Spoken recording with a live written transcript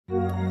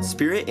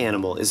Spearit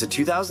Animal is a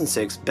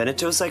 2006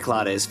 Beneteau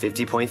Cyclades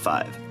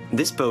 50.5.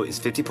 This boat is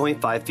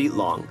 50.5 feet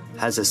long,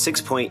 has a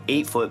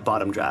 6.8 foot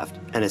bottom draft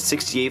and a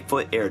 68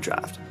 foot air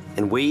draft,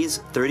 and weighs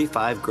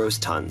 35 gross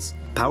tons.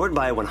 Powered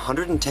by a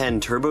 110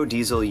 Turbo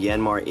Diesel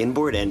Yanmar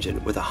inboard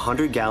engine with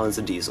 100 gallons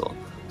of diesel,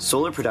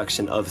 solar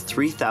production of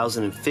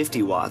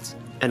 3,050 watts,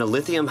 and a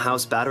lithium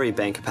house battery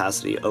bank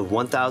capacity of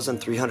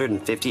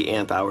 1,350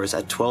 amp hours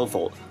at 12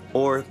 volt,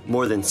 or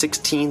more than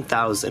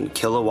 16,000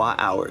 kilowatt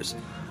hours,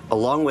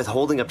 along with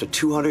holding up to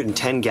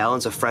 210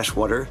 gallons of fresh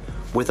water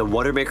with a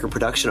watermaker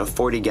production of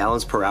 40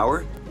 gallons per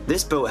hour,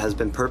 this boat has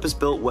been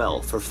purpose-built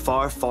well for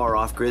far, far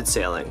off-grid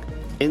sailing.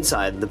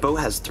 Inside, the boat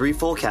has 3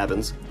 full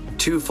cabins,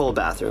 2 full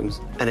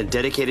bathrooms, and a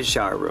dedicated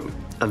shower room,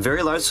 a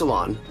very large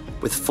salon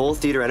with full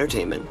theater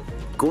entertainment,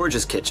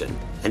 gorgeous kitchen,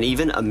 and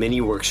even a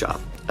mini workshop.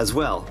 As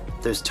well,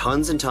 there's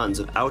tons and tons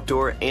of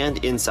outdoor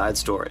and inside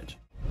storage.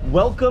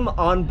 Welcome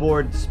on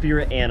board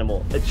Spearit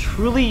Animal, a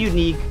truly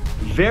unique,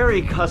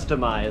 very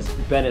customized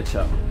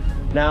Beneteau.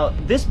 Now,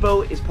 this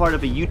boat is part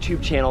of a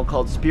YouTube channel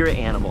called Spearit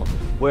Animal,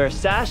 where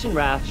Sash and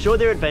Raff show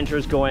their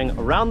adventures going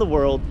around the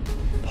world,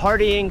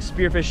 partying,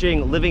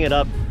 spearfishing, living it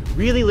up,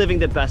 really living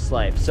the best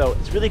life. So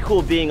it's really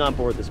cool being on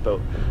board this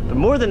boat. But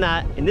more than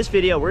that, in this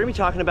video, we're gonna be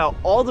talking about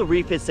all the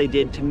refits they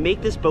did to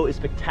make this boat as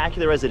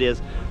spectacular as it is,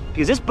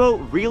 because this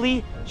boat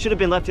really should have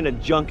been left in a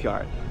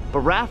junkyard. But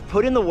Raff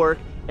put in the work,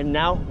 and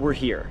now we're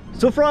here.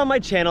 So far on my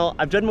channel,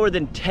 I've done more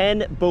than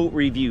 10 boat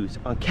reviews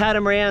on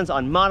catamarans,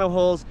 on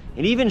monohulls,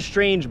 and even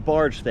strange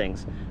barge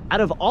things.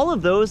 Out of all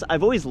of those,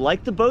 I've always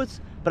liked the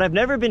boats, but I've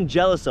never been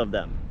jealous of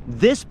them.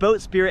 This boat,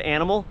 Spearit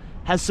Animal,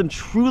 has some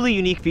truly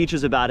unique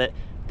features about it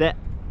that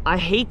I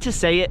hate to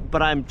say it,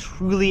 but I'm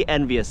truly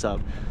envious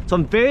of. So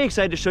I'm very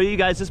excited to show you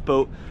guys this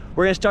boat.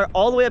 We're gonna start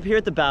all the way up here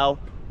at the bow,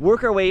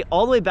 work our way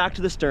all the way back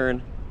to the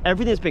stern.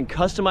 Everything's been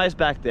customized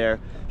back there.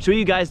 Show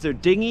you guys their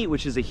dinghy,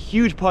 which is a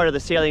huge part of the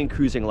sailing and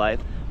cruising life.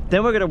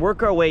 Then we're gonna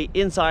work our way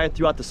inside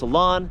throughout the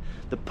salon,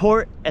 the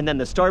port, and then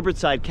the starboard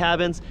side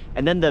cabins,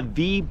 and then the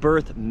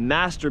V-berth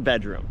master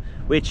bedroom,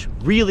 which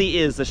really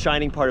is the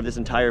shining part of this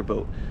entire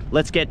boat.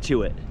 Let's get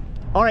to it.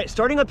 All right,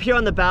 starting up here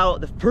on the bow,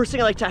 the first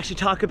thing I like to actually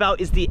talk about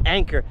is the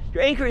anchor.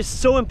 Your anchor is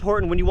so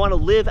important when you want to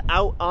live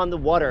out on the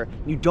water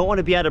and you don't want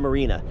to be at a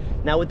marina.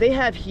 Now what they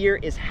have here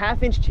is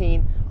 1/2-inch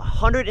chain,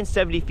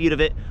 170 feet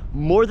of it,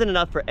 more than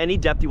enough for any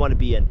depth you want to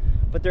be in.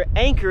 But their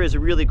anchor is a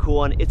really cool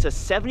one. It's a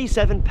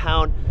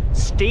 77-pound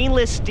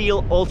stainless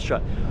steel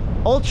Ultra.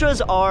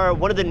 Ultras are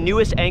one of the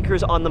newest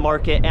anchors on the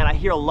market, and I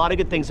hear a lot of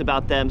good things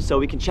about them, so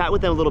we can chat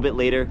with them a little bit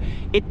later.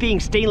 It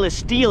being stainless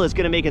steel is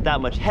gonna make it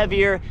that much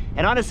heavier,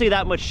 and honestly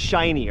that much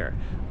shinier.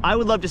 I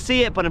would love to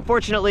see it, but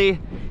unfortunately,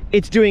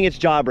 it's doing its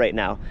job right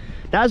now.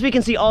 Now, as we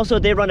can see also,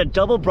 they run a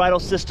double bridle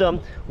system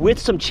with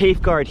some chafe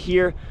guard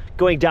here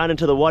going down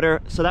into the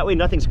water, so that way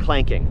nothing's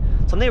clanking.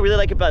 Something I really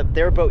like about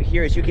their boat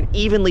here is you can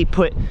evenly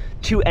put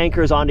 2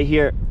 anchors onto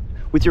here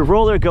with your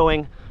roller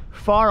going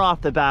far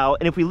off the bow,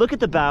 and if we look at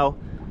the bow,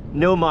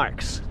 no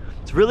marks.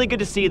 It's really good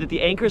to see that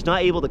the anchor is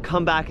not able to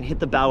come back and hit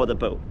the bow of the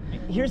boat.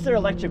 Here's their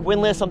electric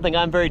windlass, something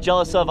I'm very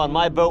jealous of on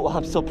my boat while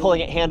I'm still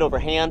pulling it hand over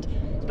hand.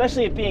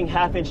 Especially it being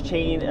 1/2-inch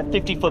chain, a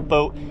 50-foot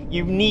boat,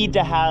 you need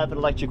to have an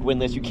electric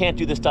windlass. You can't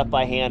do this stuff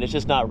by hand, it's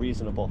just not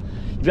reasonable.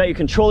 You've got your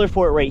controller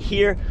for it right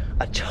here,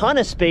 a ton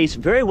of space,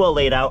 very well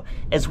laid out.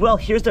 As well,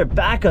 here's their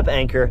backup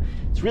anchor.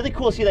 It's really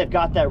cool to see they've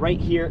got that right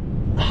here.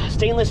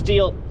 Stainless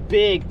steel,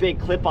 big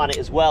clip on it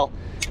as well.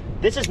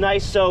 This is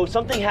nice, so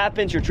something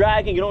happens, you're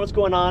dragging, you don't know what's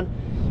going on,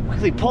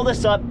 quickly pull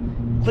this up,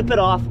 clip it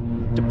off,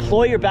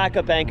 deploy your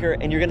backup anchor,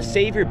 and you're gonna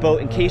save your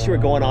boat in case you were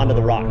going onto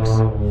the rocks.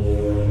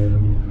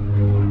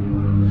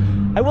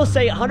 I will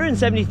say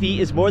 170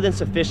 feet is more than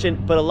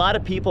sufficient, but a lot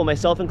of people,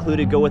 myself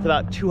included, go with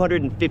about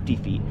 250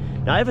 feet.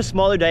 Now I have a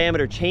smaller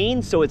diameter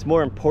chain, so it's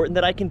more important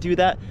that I can do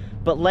that,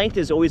 but length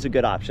is always a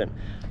good option.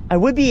 I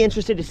would be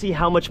interested to see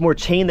how much more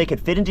chain they could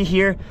fit into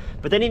here,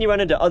 but then you run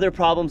into other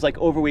problems like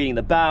overweighting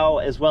the bow,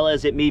 as well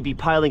as it may be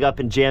piling up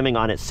and jamming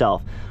on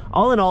itself.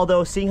 All in all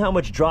though, seeing how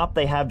much drop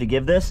they have to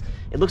give this,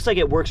 it looks like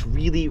it works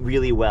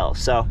really well.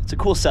 So it's a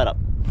cool setup.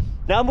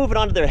 Now moving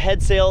on to their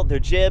head sail, their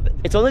jib.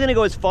 It's only gonna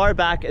go as far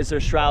back as their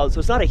shroud, so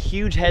it's not a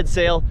huge head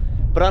sail,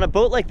 but on a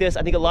boat like this,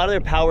 I think a lot of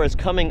their power is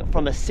coming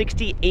from a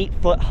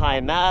 68-foot high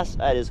mast.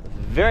 That is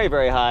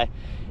very high.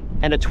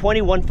 And a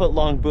 21-foot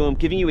long boom,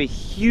 giving you a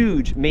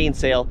huge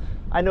mainsail.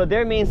 I know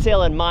their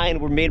mainsail and mine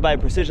were made by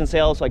Precision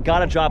Sails, so I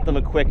gotta drop them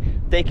a quick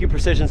thank you,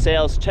 Precision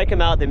Sails. Check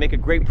them out, they make a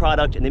great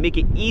product and they make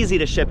it easy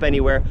to ship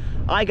anywhere.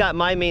 I got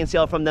my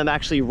mainsail from them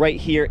actually right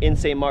here in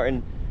St.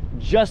 Martin,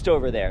 just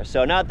over there.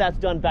 So now that that's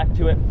done, back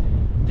to it.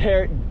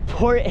 Their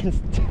port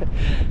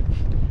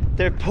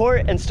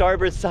and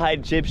starboard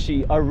side jib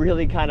sheet are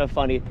really kind of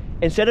funny.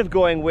 Instead of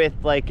going with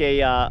like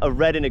a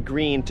red and a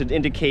green to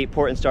indicate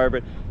port and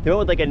starboard, they went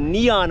with like a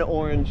neon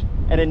orange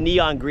and a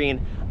neon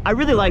green. I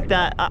really like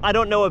that. I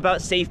don't know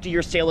about safety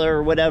or sailor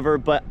or whatever,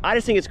 but I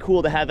just think it's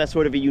cool to have that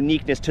sort of a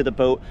uniqueness to the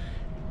boat.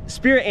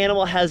 Spearit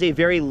Animal has a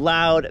very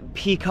loud,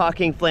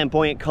 peacocking,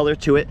 flamboyant color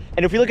to it.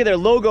 And if we look at their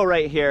logo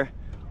right here,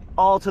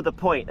 all to the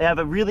point. They have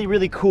a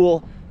really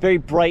cool very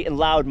bright and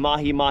loud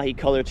mahi-mahi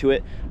color to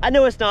it. I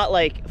know it's not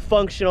like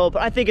functional,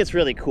 but I think it's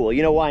really cool.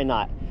 You know, why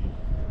not?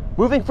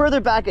 Moving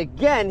further back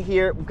again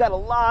here, we've got a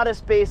lot of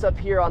space up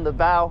here on the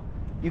bow.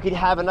 You could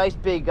have a nice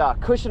big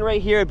cushion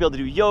right here, be able to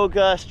do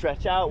yoga,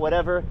 stretch out,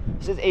 whatever.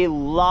 This is a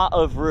lot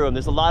of room.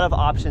 There's a lot of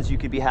options you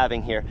could be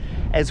having here.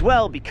 As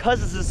well,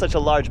 because this is such a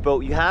large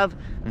boat, you have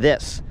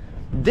this.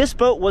 This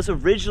boat was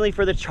originally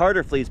for the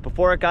charter fleets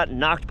before it got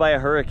knocked by a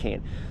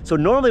hurricane. So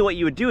normally what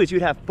you would do is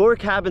you'd have 4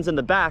 cabins in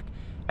the back,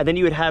 and then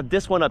you would have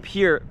this one up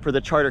here for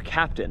the charter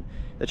captain.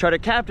 The charter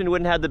captain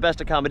wouldn't have the best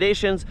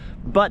accommodations,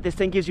 but this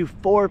thing gives you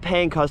 4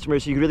 paying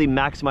customers so you can really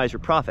maximize your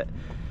profit.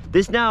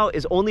 This now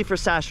is only for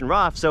Sash and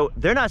Raff, so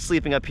they're not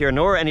sleeping up here,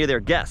 nor any of their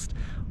guests.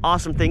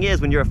 Awesome thing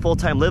is, when you're a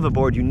full-time live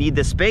aboard, you need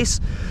this space.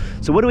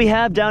 So what do we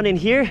have down in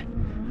here?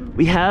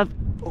 We have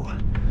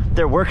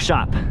their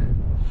workshop.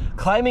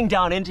 Climbing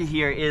down into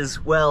here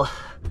is, well,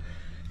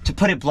 to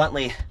put it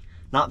bluntly,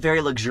 not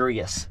very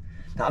luxurious.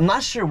 Now, I'm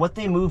not sure what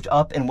they moved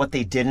up and what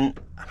they didn't.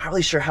 I'm not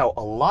really sure how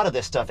a lot of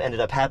this stuff ended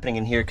up happening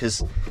in here,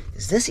 because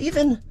is this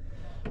even?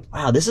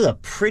 Wow, this is a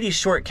pretty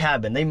short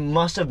cabin. They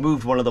must have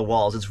moved one of the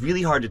walls. It's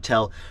really hard to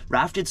tell.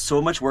 Raff did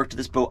so much work to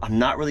this boat, I'm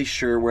not really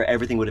sure where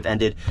everything would have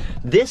ended.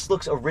 This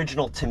looks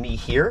original to me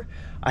here.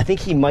 I think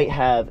he might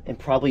have, and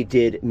probably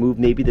did, move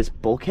maybe this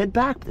bulkhead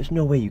back, but there's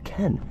no way you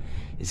can.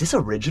 Is this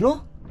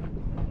original?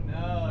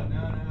 No.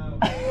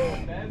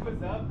 Ben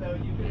was up though,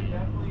 you could have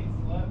definitely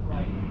slept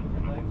right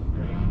with your legs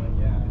straight, but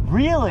yeah.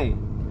 Really?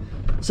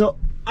 So,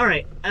 all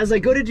right, as I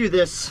go to do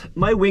this,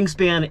 my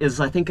wingspan is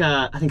I think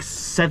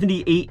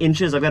 78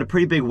 inches. I've got a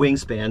pretty big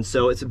wingspan,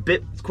 so it's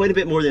quite a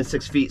bit more than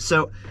 6 feet.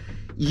 So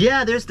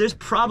yeah, there's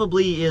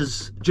probably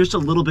is just a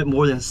little bit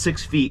more than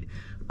 6 feet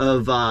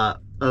of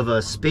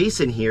a space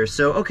in here.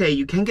 So okay,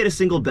 you can get a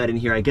single bed in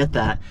here, I get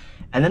that.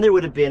 And then there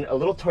would have been a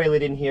little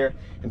toilet in here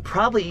and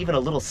probably even a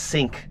little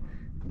sink.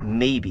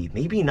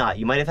 Maybe not.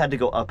 You might have had to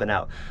go up and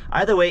out.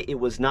 Either way, it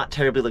was not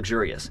terribly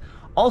luxurious.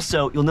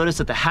 Also, you'll notice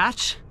that the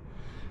hatch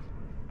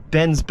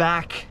bends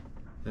back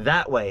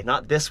that way,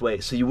 not this way,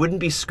 so you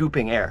wouldn't be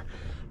scooping air.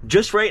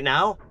 Just right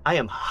now, I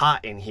am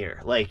hot in here,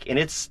 like, and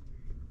it's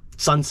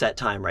sunset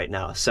time right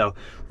now, so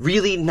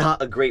really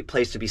not a great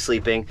place to be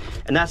sleeping.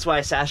 And that's why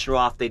Sash and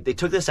Raff, they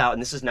took this out,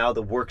 and this is now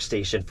the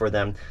workstation for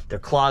them. Their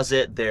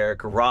closet, their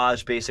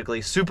garage,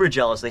 basically. Super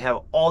jealous. They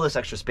have all this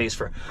extra space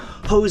for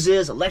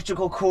hoses,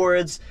 electrical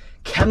cords,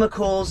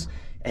 chemicals,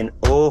 and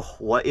oh,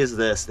 what is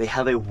this? They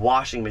have a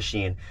washing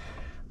machine.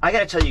 I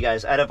gotta tell you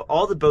guys, out of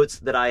all the boats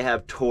that I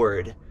have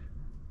toured,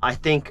 I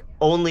think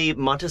only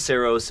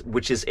Monteseros,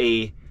 which is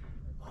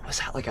what was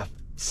that, like a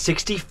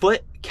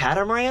 60-foot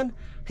catamaran?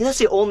 I think that's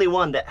the only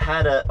one that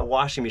had a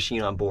washing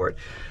machine on board.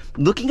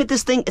 Looking at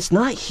this thing, it's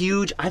not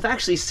huge. I've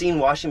actually seen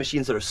washing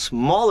machines that are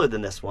smaller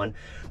than this one.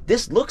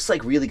 This looks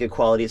like really good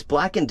quality. It's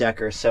Black &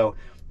 Decker, so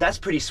that's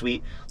pretty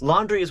sweet.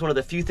 Laundry is one of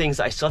the few things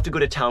I still have to go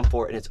to town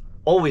for, and it's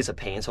always a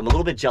pain, so I'm a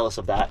little bit jealous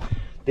of that.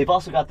 They've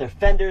also got their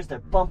fenders, their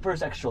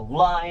bumpers, extra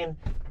line.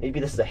 Maybe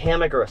this is a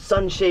hammock or a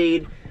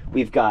sunshade.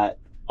 We've got,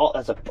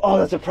 that's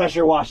a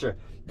pressure washer.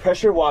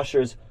 Pressure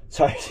washers,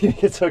 sorry, I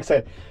get so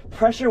excited.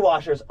 Pressure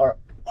washers are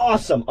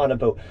awesome on a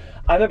boat.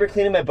 I remember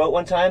cleaning my boat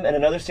one time and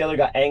another sailor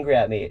got angry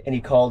at me and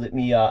he called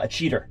me a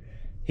cheater.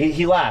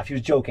 He laughed, he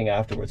was joking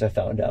afterwards, I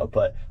found out,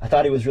 but I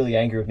thought he was really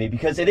angry with me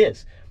because it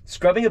is.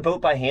 Scrubbing a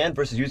boat by hand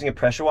versus using a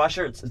pressure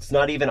washer, it's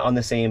not even on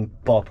the same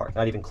ballpark,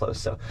 not even close,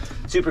 so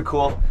super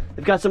cool.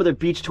 They've got some of their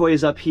beach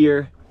toys up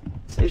here.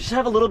 They just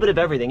have a little bit of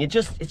everything.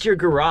 It's your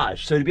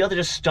garage, so to be able to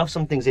just stuff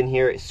some things in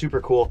here is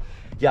super cool.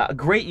 Yeah, a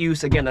great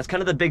use. Again, that's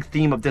kind of the big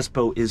theme of this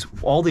boat is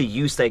all the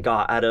use they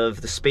got out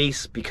of the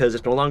space because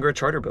it's no longer a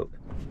charter boat.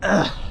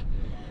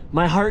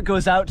 My heart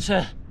goes out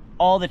to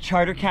all the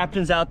charter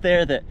captains out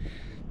there that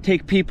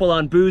take people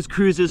on booze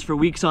cruises for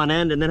weeks on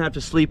end and then have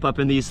to sleep up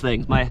in these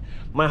things. My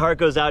heart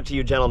goes out to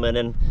you gentlemen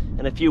and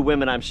a few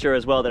women I'm sure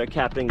as well that are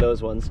captaining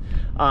those ones.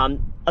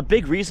 A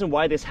big reason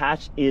why this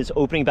hatch is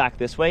opening back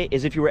this way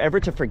is if you were ever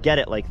to forget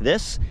it like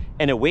this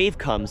and a wave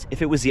comes,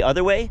 if it was the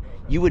other way,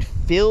 you would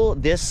fill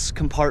this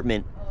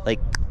compartment like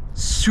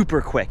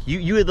super quick.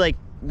 You would like,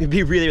 it'd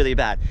be really, really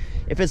bad.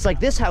 If it's like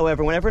this,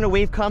 however, whenever a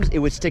wave comes, it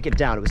would stick it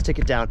down, it would stick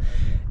it down.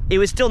 It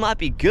would still not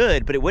be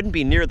good, but it wouldn't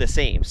be near the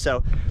same.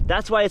 So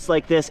that's why it's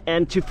like this,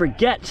 and to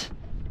forget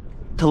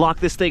to lock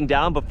this thing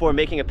down before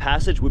making a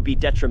passage would be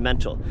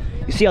detrimental.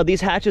 You see how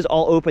these hatches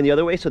all open the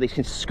other way so they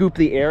can scoop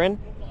the air in?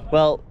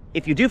 Well,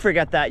 if you do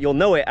forget that, you'll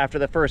know it after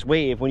the first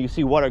wave when you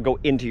see water go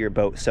into your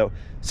boat. So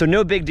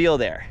no big deal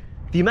there.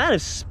 The amount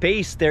of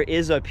space there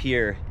is up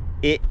here,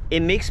 it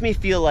makes me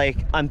feel like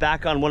I'm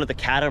back on one of the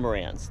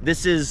catamarans.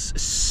 This is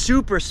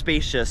super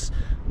spacious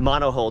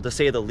monohull, to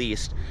say the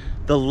least.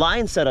 The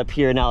line setup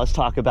here, now let's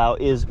talk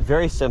about, is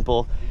very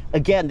simple.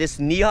 Again, this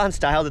neon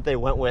style that they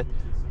went with,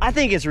 I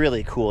think it's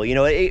really cool. You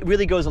know, it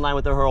really goes in line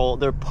with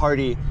their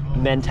party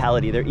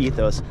mentality, their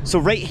ethos. So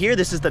right here,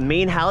 this is the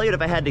main halyard,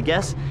 if I had to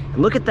guess. And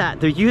look at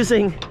that, they're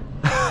using,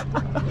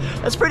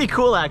 that's pretty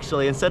cool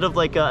actually. Instead of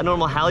like a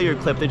normal halyard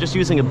clip, they're just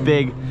using a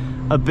big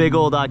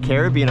old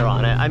carabiner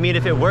on it. I mean,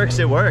 if it works,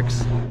 it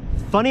works.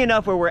 Funny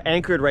enough, where we're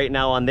anchored right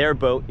now on their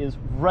boat is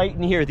right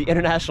near the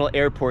international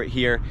airport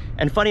here.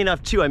 And funny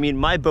enough too, I mean,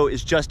 my boat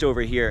is just over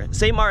here.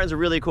 St. Martin's a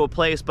really cool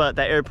place, but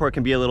that airport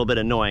can be a little bit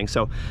annoying.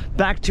 So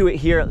back to it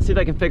here. Let's see if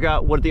I can figure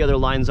out what the other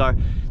lines are.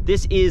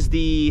 This is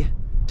the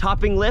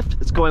topping lift.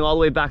 It's going all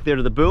the way back there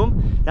to the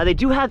boom. Now they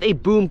do have a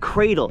boom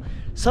cradle,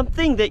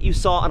 something that you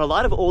saw on a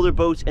lot of older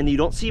boats and you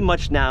don't see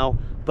much now,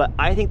 but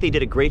I think they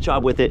did a great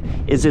job with it,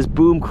 is this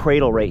boom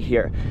cradle right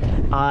here.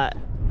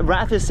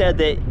 Raff has said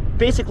that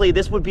basically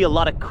this would be a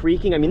lot of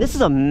creaking. I mean, this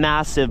is a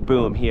massive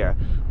boom here.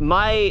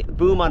 My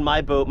boom on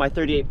my boat, my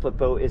 38-foot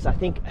boat, is, I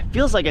think, it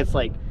feels like it's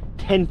like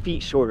 10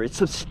 feet shorter. It's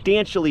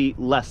substantially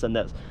less than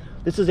this.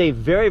 This is a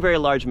very, very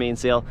large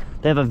mainsail.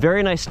 They have a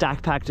very nice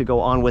stack pack to go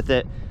on with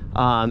it.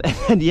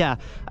 And yeah,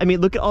 I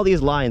mean, look at all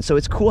these lines. So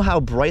it's cool how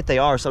bright they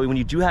are. So when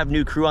you do have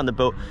new crew on the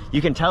boat,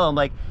 you can tell them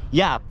like,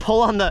 yeah,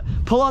 pull on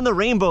the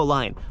rainbow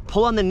line,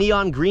 pull on the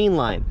neon green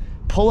line,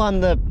 pull on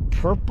the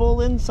purple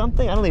and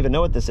something. I don't even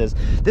know what this is.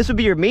 This would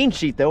be your main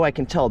sheet though, I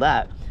can tell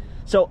that.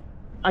 So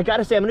I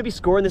gotta say, I'm gonna be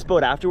scoring this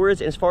boat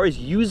afterwards. And as far as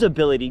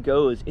usability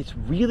goes, it's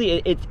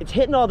really, it's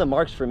hitting all the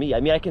marks for me.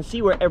 I mean, I can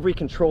see where every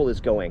control is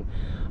going.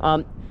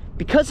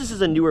 Because this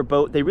is a newer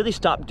boat, they really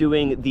stopped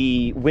doing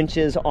the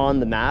winches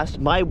on the mast.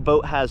 My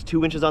boat has 2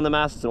 winches on the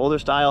mast, it's an older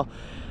style.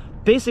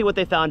 Basically what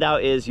they found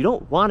out is you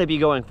don't want to be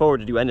going forward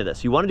to do any of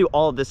this. You want to do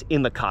all of this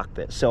in the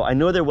cockpit. So I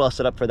know they're well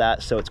set up for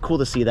that, so it's cool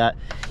to see that.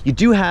 You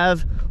do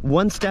have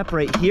one step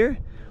right here,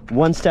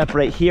 one step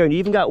right here, and you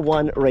even got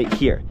one right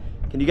here.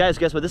 Can you guys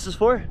guess what this is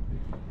for?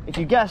 If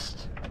you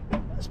guessed,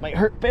 this might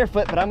hurt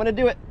barefoot, but I'm gonna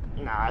do it.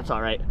 Nah, it's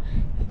all right.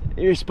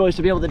 You're supposed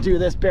to be able to do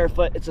this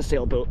barefoot. It's a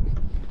sailboat.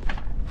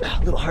 A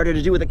little harder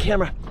to do with a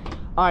camera.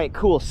 All right,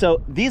 cool.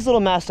 So these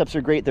little mast steps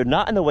are great. They're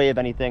not in the way of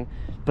anything,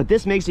 but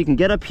this makes you can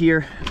get up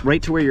here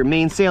right to where your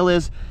main sail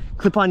is,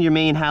 clip on your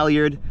main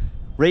halyard,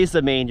 raise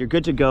the main, you're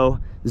good to go,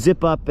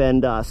 zip up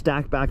and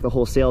stack back the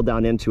whole sail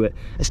down into it.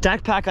 A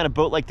stack pack on a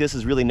boat like this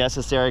is really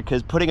necessary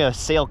because putting a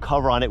sail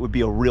cover on it would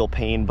be a real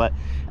pain. But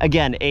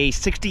again, a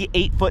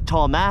 68-foot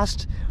tall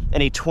mast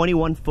and a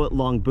 21-foot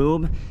long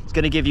boom, it's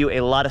gonna give you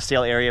a lot of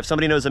sail area. If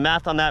somebody knows the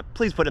math on that,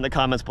 please put it in the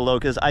comments below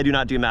because I do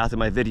not do math in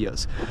my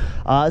videos.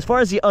 As far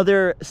as the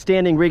other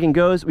standing rigging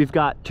goes, we've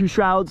got 2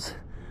 shrouds,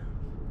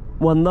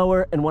 one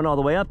lower and one all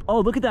the way up.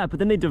 Oh, look at that, but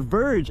then they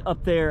diverge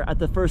up there at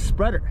the first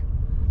spreader.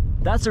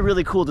 That's a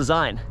really cool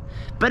design.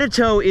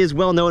 Beneteau is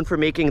well known for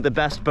making the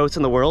best boats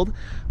in the world.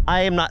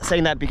 I am not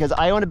saying that because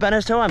I own a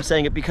Beneteau, I'm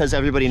saying it because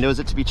everybody knows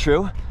it to be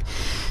true.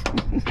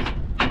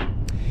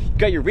 You've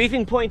got your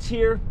reefing points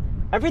here.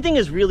 Everything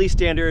is really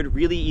standard,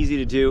 really easy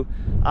to do.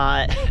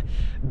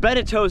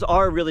 Beneteaus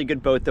are a really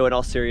good boat though, in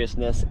all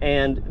seriousness,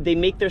 and they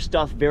make their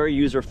stuff very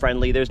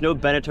user-friendly. There's no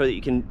Beneteau that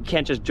you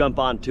can't just jump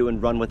onto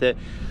and run with it.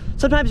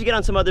 Sometimes you get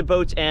on some other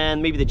boats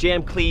and maybe the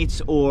jam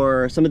cleats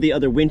or some of the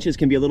other winches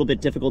can be a little bit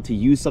difficult to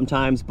use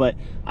sometimes, but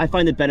I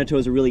find that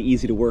Beneteaus are really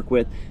easy to work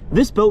with.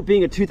 This boat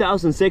being a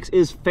 2006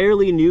 is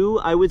fairly new,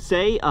 I would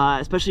say,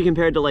 especially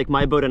compared to like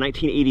my boat in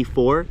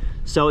 1984.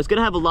 So it's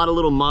gonna have a lot of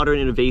little modern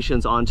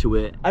innovations onto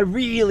it. I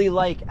really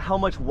like how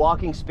much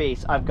walking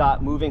space I've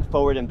got moving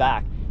forward and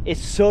back.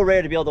 It's so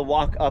rare to be able to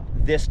walk up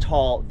this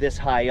tall, this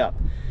high up.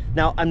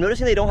 Now, I'm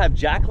noticing they don't have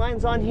jack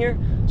lines on here,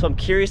 so I'm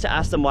curious to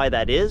ask them why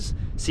that is,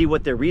 see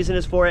what their reason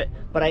is for it,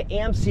 but I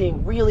am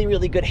seeing really,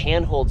 really good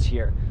handholds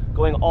here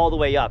going all the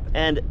way up.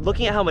 And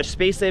looking at how much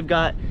space they've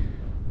got,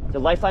 the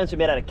lifelines are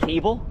made out of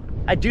cable.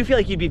 I do feel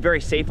like you'd be very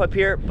safe up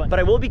here, but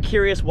I will be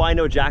curious why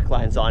no jack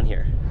lines on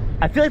here.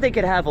 I feel like they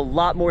could have a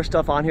lot more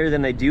stuff on here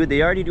than they do.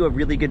 They already do a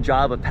really good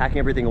job of packing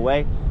everything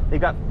away.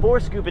 They've got 4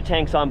 scuba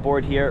tanks on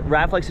board here.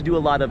 Raff likes to do a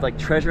lot of like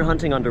treasure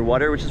hunting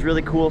underwater, which is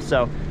really cool.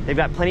 So they've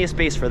got plenty of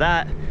space for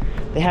that.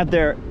 They have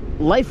their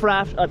life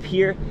raft up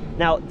here.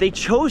 Now they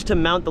chose to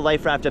mount the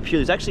life raft up here.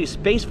 There's actually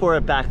space for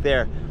it back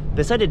there. They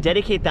decided to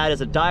dedicate that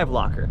as a dive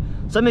locker.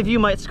 Some of you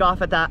might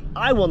scoff at that.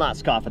 I will not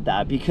scoff at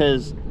that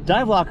because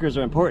dive lockers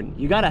are important.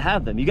 You gotta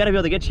have them. You gotta be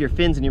able to get to your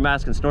fins and your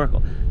mask and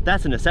snorkel.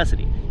 That's a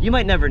necessity. You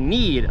might never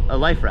need a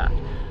life raft.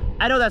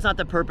 I know that's not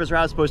the purpose or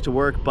how it's supposed to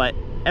work, but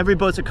every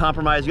boat's a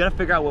compromise. You gotta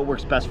figure out what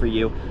works best for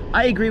you.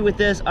 I agree with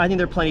this. I think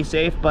they're plenty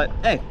safe, but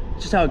hey,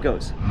 it's just how it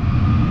goes.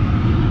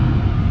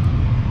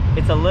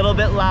 It's a little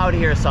bit loud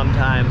here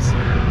sometimes.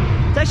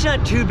 It's actually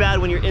not too bad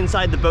when you're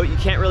inside the boat. You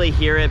can't really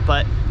hear it,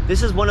 but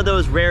this is one of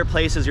those rare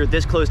places you're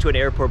this close to an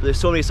airport, but there's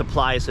so many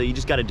supplies, so you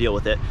just gotta deal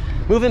with it.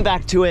 Moving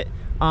back to it,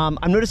 I'm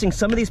noticing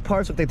some of these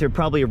parts look like they're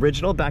probably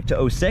original back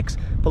to 06,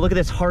 but look at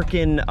this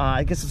Harkin,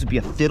 I guess this would be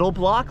a fiddle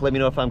block. Let me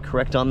know if I'm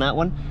correct on that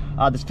one.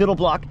 This fiddle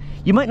block,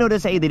 you might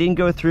notice, hey, they didn't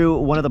go through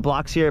one of the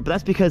blocks here, but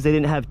that's because they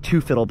didn't have 2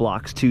 fiddle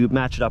blocks to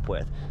match it up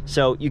with.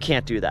 So you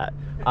can't do that.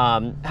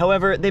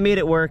 However, they made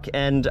it work,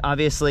 and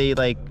obviously,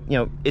 like, you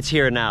know, it's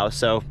here now,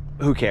 so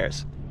who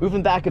cares?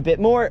 Moving back a bit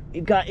more,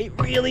 you've got a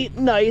really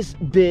nice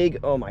big,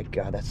 oh my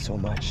God, that's so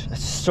much.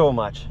 That's so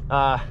much.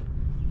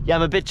 Yeah,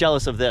 I'm a bit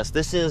jealous of this.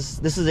 This is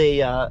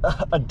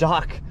a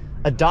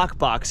dock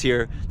box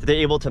here that they're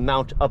able to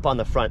mount up on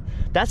the front.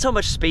 That's how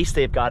much space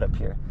they've got up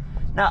here.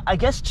 Now, I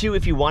guess too,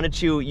 if you wanted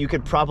to, you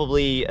could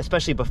probably,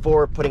 especially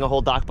before putting a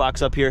whole dock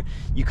box up here,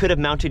 you could have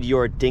mounted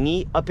your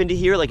dinghy up into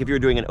here, like if you were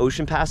doing an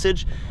ocean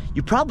passage.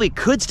 You probably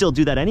could still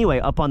do that anyway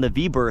up on the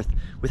V-berth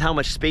with how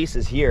much space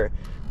is here.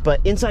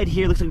 But inside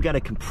here, looks like we've got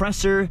a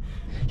compressor.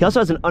 He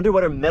also has an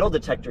underwater metal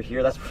detector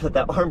here. That's what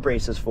that arm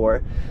brace is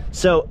for.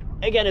 So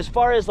again, as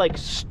far as like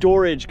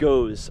storage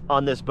goes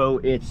on this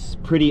boat, it's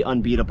pretty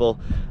unbeatable.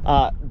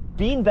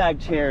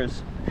 Beanbag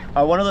chairs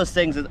are one of those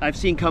things that I've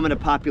seen come into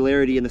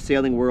popularity in the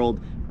sailing world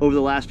over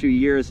the last few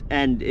years,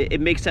 and it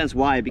makes sense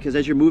why, because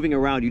as you're moving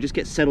around, you just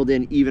get settled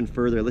in even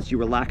further. It lets you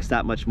relax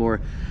that much more.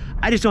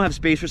 I just don't have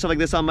space for stuff like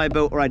this on my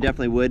boat, or I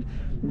definitely would.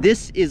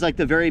 This is like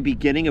the very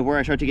beginning of where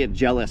I start to get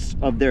jealous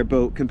of their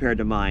boat compared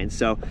to mine.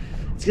 So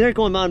let's get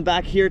going on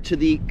back here to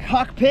the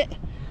cockpit.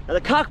 Now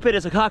the cockpit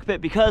is a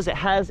cockpit because it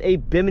has a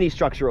bimini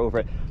structure over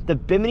it. The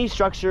bimini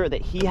structure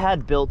that he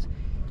had built,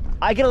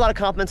 I get a lot of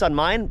compliments on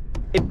mine.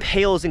 It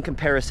pales in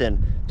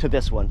comparison to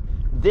this one.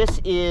 This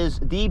is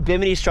the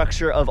bimini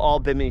structure of all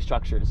bimini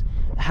structures.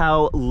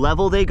 How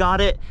level they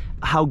got it,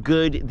 how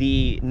good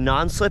the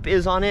non-slip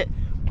is on it.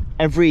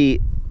 Every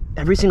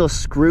single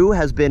screw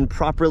has been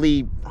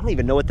properly, I don't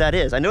even know what that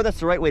is. I know that's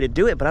the right way to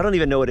do it, but I don't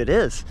even know what it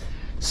is.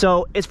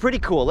 So it's pretty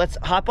cool. Let's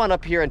hop on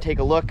up here and take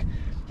a look.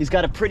 He's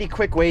got a pretty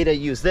quick way to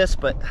use this,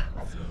 but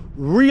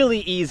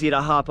really easy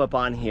to hop up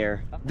on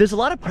here. There's a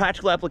lot of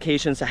practical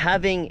applications to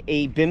having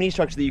a bimini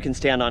structure that you can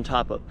stand on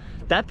top of.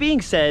 That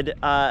being said,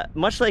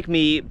 much like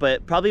me,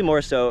 but probably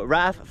more so,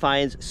 Raff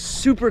finds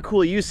super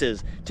cool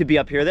uses to be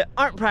up here that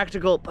aren't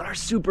practical, but are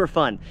super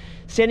fun.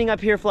 Standing up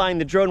here, flying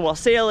the drone while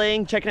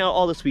sailing, checking out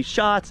all the sweet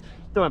shots,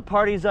 throwing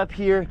parties up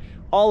here,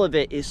 all of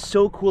it is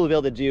so cool to be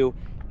able to do,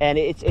 and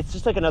it's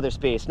just like another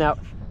space. Now,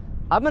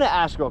 I'm gonna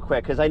ask real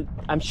quick, because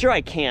I'm sure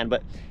I can,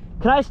 but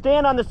can I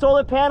stand on the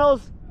solar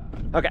panels?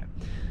 Okay,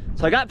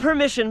 so I got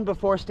permission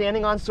before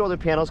standing on solar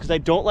panels because I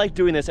don't like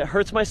doing this. It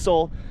hurts my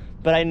soul,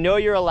 but I know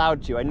you're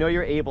allowed to. I know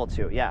you're able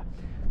to, yeah.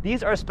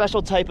 These are a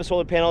special type of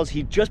solar panels.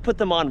 He just put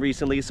them on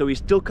recently, so he's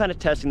still kind of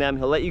testing them.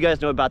 He'll let you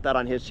guys know about that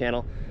on his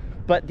channel.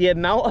 But the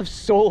amount of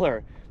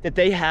solar that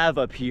they have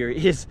up here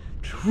is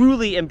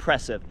truly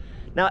impressive.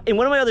 Now, in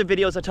one of my other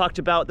videos, I talked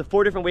about the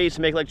 4 different ways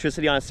to make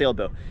electricity on a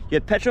sailboat. You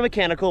have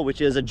petromechanical,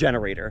 which is a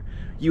generator.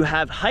 You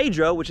have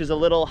hydro, which is a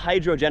little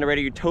hydro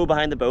generator you tow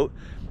behind the boat.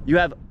 You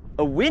have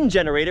a wind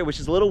generator, which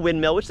is a little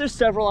windmill, which there's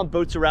several on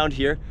boats around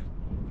here.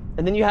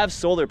 And then you have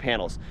solar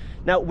panels.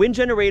 Now, wind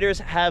generators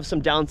have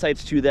some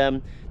downsides to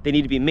them. They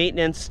need to be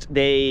maintained.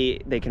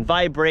 They can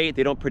vibrate.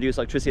 They don't produce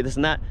electricity, this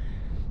and that.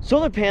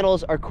 Solar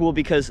panels are cool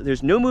because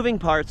there's no moving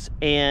parts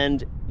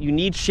and you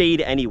need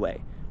shade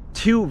anyway.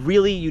 2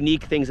 really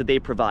unique things that they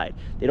provide.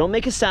 They don't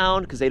make a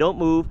sound because they don't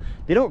move.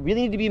 They don't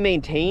really need to be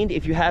maintained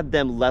if you have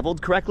them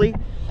leveled correctly.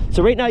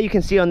 So right now you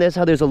can see on this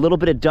how there's a little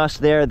bit of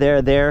dust there.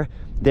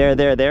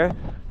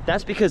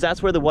 That's because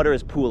that's where the water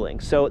is pooling.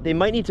 So they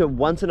might need to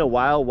once in a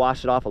while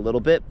wash it off a little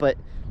bit, but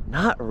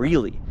not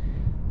really.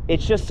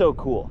 It's just so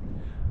cool.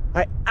 All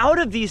right, out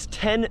of these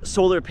 10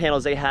 solar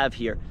panels they have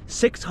here,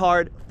 6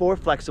 hard, 4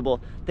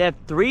 flexible, they have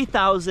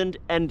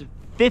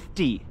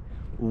 3,050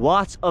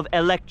 watts of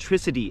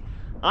electricity.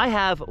 I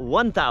have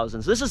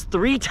 1,000, so this is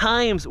 3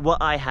 times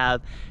what I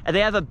have, and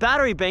they have a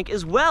battery bank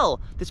as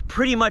well that's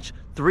pretty much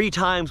 3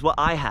 times what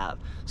I have.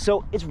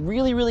 So it's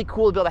really, really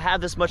cool to be able to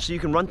have this much so you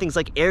can run things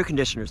like air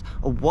conditioners,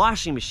 a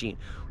washing machine,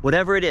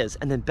 whatever it is.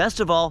 And then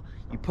best of all,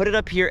 you put it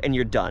up here and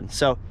you're done.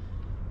 So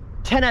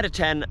 10 out of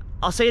 10.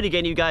 I'll say it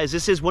again, you guys,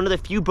 this is one of the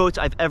few boats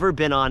I've ever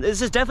been on.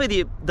 This is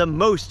definitely the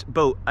most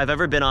boat I've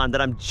ever been on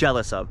that I'm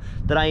jealous of,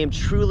 that I am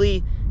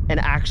truly and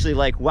actually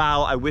like,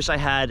 wow, I wish I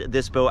had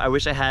this boat. I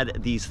wish I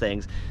had these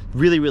things.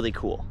 Really, really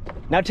cool.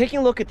 Now taking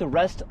a look at the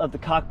rest of the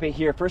cockpit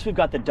here, first we've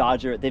got the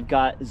Dodger. They've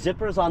got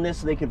zippers on this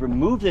so they could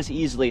remove this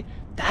easily.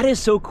 That is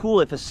so cool.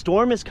 If a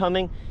storm is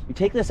coming, you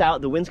take this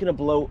out, the wind's gonna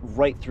blow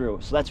right through.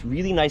 So that's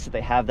really nice that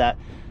they have that.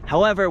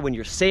 However, when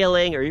you're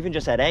sailing or even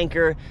just at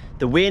anchor,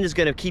 the wind is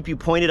gonna keep you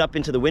pointed up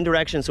into the wind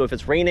direction. So if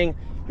it's raining,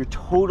 you're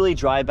totally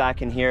dry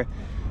back in here.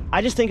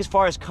 I just think as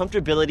far as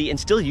comfortability and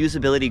still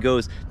usability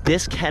goes,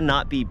 this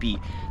cannot be beat.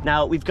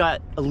 Now we've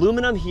got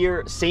aluminum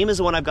here, same as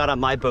the one I've got on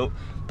my boat,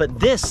 but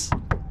this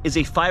is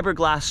a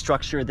fiberglass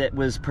structure that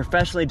was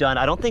professionally done.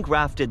 I don't think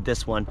Raff did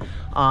this one,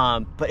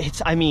 but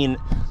it's, I mean,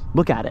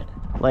 look at it.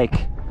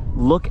 Like,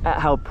 look at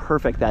how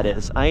perfect that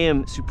is. I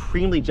am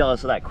supremely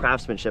jealous of that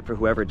craftsmanship for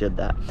whoever did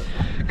that.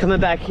 Coming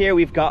back here,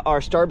 we've got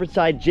our starboard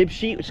side jib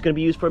sheet, which is gonna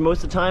be used for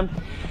most of the time.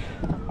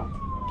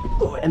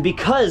 Ooh, and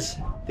because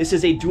this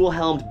is a dual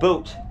helmed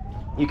boat,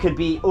 you could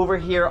be over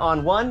here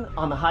on one,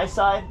 on the high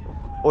side,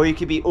 or you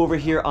could be over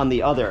here on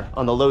the other,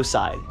 on the low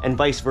side, and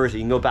vice versa.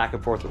 You can go back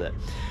and forth with it.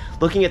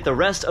 Looking at the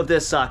rest of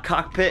this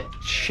cockpit,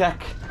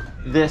 check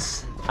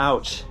this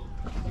out.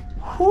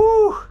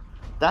 Whew,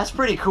 that's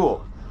pretty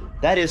cool.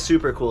 That is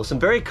super cool. Some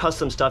very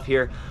custom stuff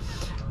here.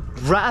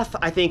 Raff,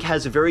 I think,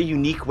 has a very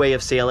unique way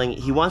of sailing.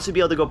 He wants to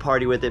be able to go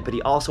party with it, but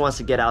he also wants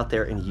to get out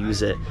there and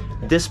use it.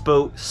 This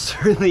boat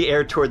certainly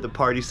aired toward the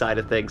party side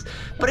of things,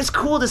 but it's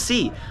cool to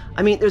see.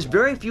 I mean, there's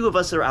very few of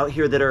us that are out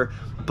here that are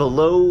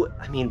below,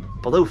 I mean,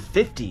 below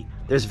 50.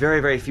 There's very,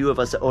 very few of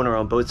us that own our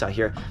own boats out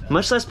here,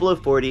 much less below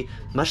 40,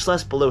 much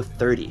less below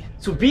 30.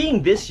 So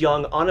being this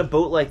young on a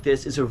boat like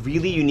this is a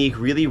really unique,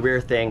 really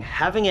rare thing.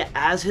 Having it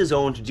as his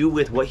own to do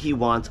with what he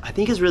wants, I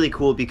think is really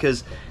cool,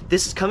 because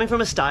this is coming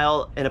from a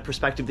style and a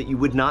perspective that you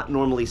would not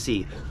normally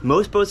see.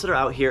 Most boats that are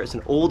out here, it's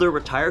an older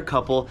retired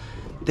couple.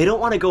 They don't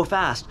want to go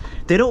fast.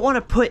 They don't want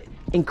to put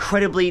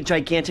incredibly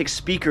gigantic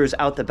speakers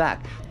out the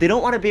back. They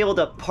don't want to be able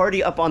to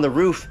party up on the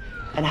roof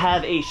and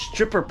have a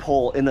stripper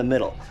pole in the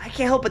middle. I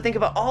can't help but think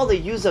about all the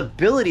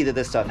usability that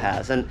this stuff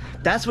has, and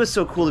that's what's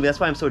so cool to me. That's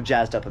why I'm so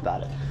jazzed up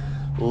about it.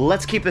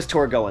 Let's keep this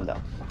tour going though.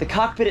 The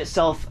cockpit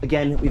itself,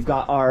 again, we've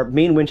got our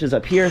main winches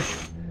up here.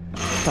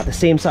 About the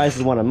same size as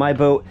the one on my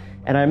boat.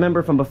 And I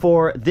remember from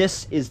before,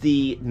 this is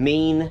the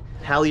main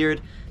halyard.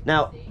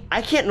 Now,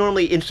 I can't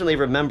normally instantly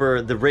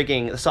remember the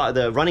rigging,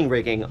 the running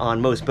rigging on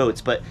most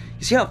boats, but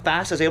you see how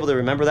fast I was able to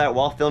remember that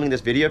while filming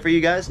this video for you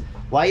guys?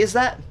 Why is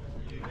that?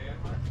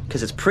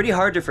 Because it's pretty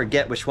hard to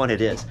forget which one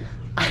it is.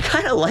 I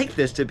kind of like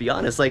this, to be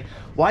honest. Like,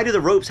 why do the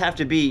ropes have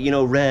to be, you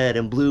know, red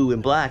and blue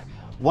and black?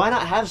 Why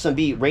not have some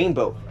be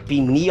rainbow,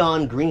 be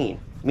neon green?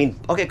 I mean,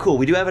 okay, cool.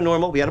 We do have a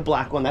normal. We had a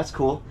black one. That's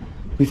cool.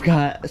 We've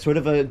got sort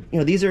of a, you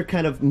know, these are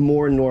kind of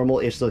more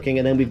normal-ish looking,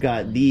 and then we've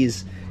got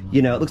these,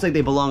 you know, it looks like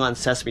they belong on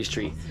Sesame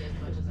Street.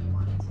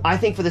 I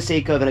think for the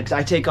sake of it, because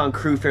I take on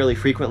crew fairly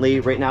frequently.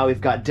 Right now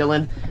we've got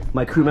Dylan,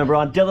 my crew member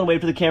on. Dylan, wave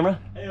for the camera.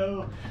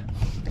 Heyo.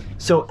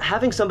 So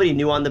having somebody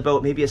new on the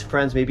boat, maybe his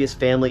friends, maybe his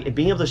family, and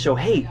being able to show,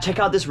 hey, check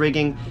out this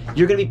rigging.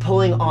 You're gonna be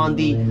pulling on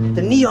the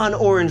neon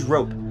orange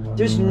rope.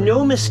 There's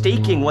no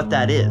mistaking what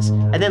that is.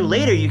 And then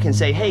later you can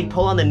say, hey,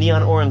 pull on the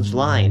neon orange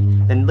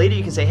line. Then later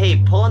you can say,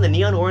 hey, pull on the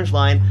neon orange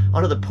line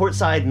onto the port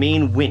side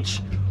main winch.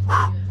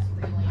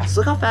 Whew. So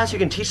look how fast you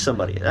can teach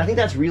somebody. I think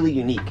that's really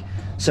unique.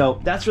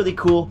 So that's really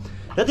cool.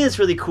 Another thing that's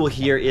really cool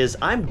here is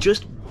I'm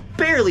just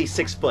barely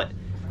 6 foot.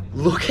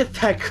 Look at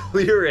that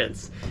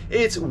clearance.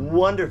 It's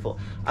wonderful.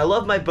 I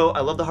love my boat.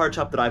 I love the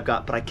hardtop that I've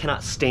got, but I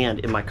cannot stand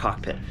in my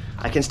cockpit.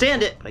 I can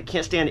stand it, but I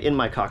can't stand in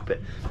my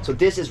cockpit. So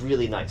this is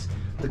really nice.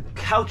 The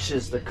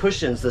couches, the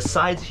cushions, the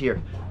sides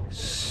here,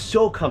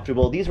 so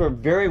comfortable. These were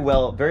very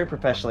well, very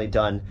professionally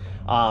done.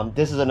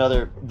 This is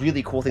another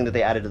really cool thing that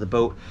they added to the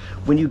boat.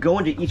 When you go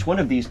into each one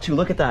of these too,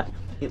 look at that.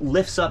 It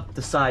lifts up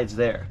the sides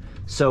there.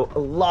 So a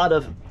lot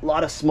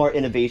of smart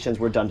innovations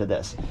were done to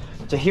this.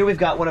 So here we've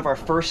got one of our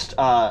first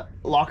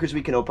lockers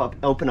we can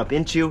open up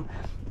into.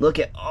 Look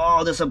at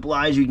all this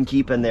oblige you can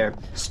keep in there.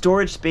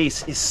 Storage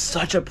space is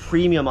such a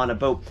premium on a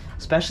boat,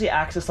 especially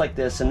access like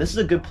this. And this is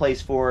a good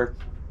place for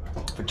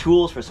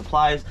tools, for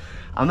supplies.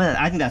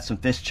 I think that's some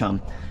fish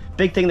chum.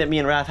 Big thing that me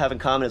and Raff have in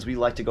common is we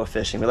like to go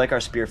fishing. We like our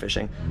spear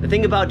fishing. The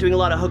thing about doing a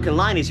lot of hook and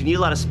line is you need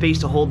a lot of space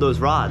to hold those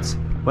rods.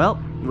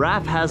 Well,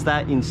 Raff has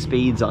that in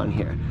spades on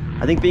here.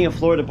 I think being a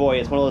Florida boy,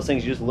 it's one of those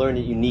things you just learn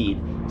that you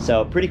need.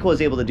 So pretty cool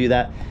he's able to do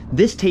that.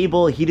 This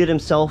table he did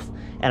himself,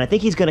 and I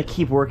think he's gonna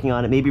keep working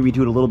on it, maybe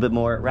redo it a little bit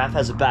more. Raff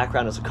has a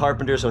background as a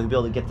carpenter, so he'll be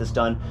able to get this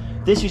done.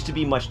 This used to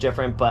be much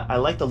different, but I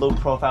like the low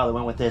profile that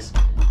went with this.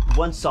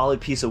 One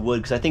solid piece of wood,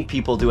 because I think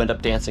people do end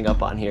up dancing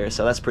up on here,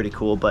 so that's pretty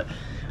cool. But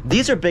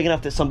these are big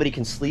enough that somebody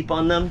can sleep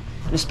on them,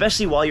 and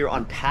especially while you're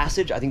on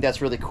passage, I think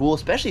that's really cool.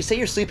 Especially, say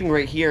you're sleeping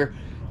right here,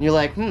 and you're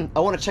like, I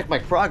wanna check my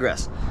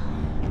progress.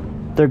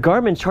 Their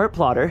Garmin chart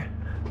plotter,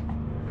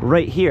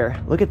 right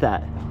here, look at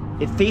that.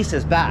 It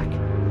faces back.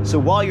 So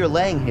while you're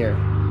laying here,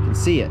 you can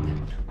see it.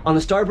 On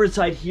the starboard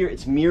side here,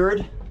 it's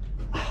mirrored.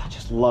 I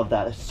just love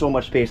that, there's so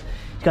much space.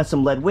 You got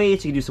some lead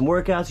weights, you can do some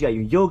workouts, you got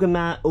your yoga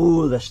mat.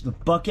 Oh, the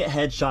bucket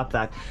head shop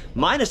vac.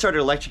 Mine has started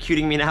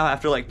electrocuting me now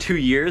after like 2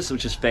 years,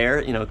 which is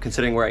fair, you know,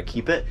 considering where I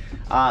keep it.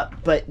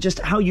 But just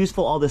how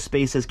useful all this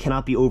space is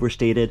cannot be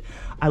overstated.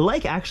 I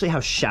like actually how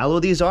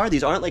shallow these are.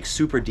 These aren't like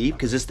super deep,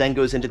 because this then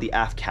goes into the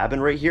aft cabin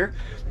right here.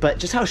 But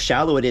just how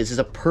shallow it is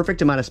a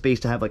perfect amount of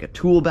space to have like a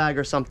tool bag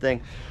or something.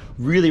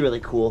 Really, really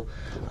cool.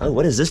 Oh,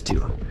 what does this do?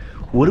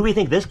 What do we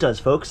think this does,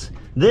 folks?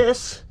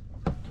 This,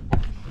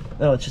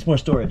 oh, it's just more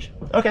storage.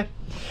 Okay.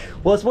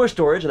 Well, it's more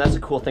storage, and that's a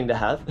cool thing to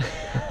have.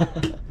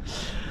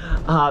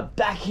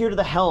 Back here to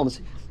the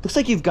helms. Looks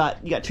like you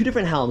got 2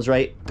 different helms,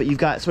 right? But you've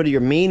got sort of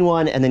your main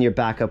one and then your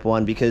backup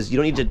one, because you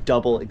don't need to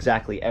double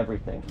exactly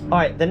everything. All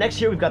right, then next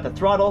here we've got the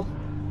throttle.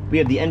 We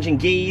have the engine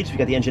gauge, we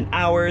got the engine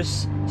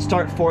hours,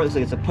 start for, looks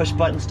like it's a push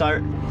button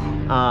start.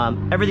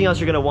 Everything else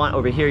you're gonna want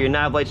over here, your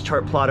nav lights,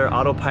 chart plotter,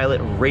 autopilot,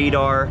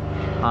 radar.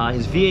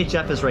 His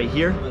VHF is right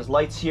here. His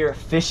lights here,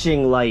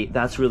 fishing light,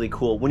 that's really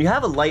cool. When you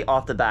have a light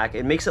off the back,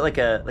 it makes it like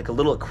a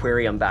little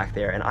aquarium back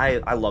there, and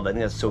I love it, I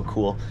think that's so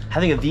cool.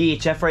 Having a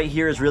VHF right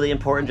here is really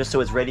important, just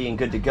so it's ready and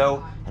good to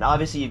go. And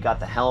obviously you've got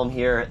the helm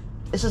here.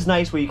 This is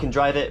nice where you can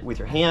drive it with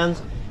your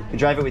hands, you can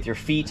drive it with your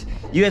feet.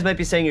 You guys might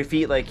be saying your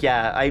feet, like,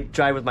 yeah, I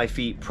drive with my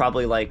feet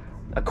probably like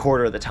a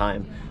quarter of the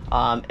time.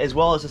 As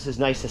well as this is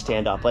nice to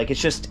stand up. Like,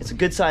 it's a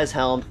good size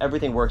helm,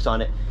 everything works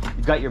on it.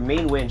 You've got your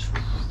main winch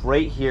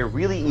right here,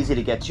 really easy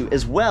to get to,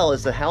 as well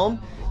as the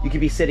helm. you could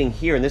be sitting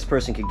here and this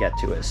person could get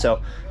to it.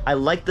 So I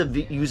like the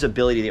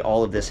usability that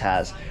all of this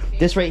has.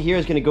 This right here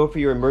is going to go for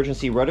your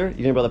emergency rudder. You're going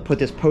to be able to put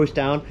this post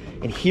down,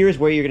 and here's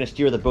where you're going to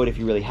steer the boat if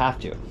you really have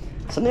to.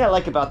 Something I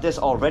like about this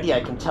already,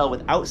 I can tell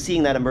without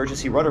seeing that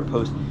emergency rudder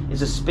post, is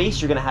the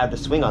space you're going to have to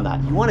swing on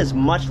that. You want as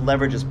much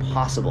leverage as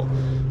possible.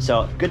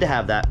 So good to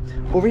have that.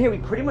 Over here, we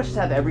pretty much just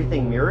have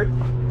everything mirrored.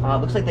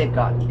 Looks like they've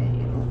got...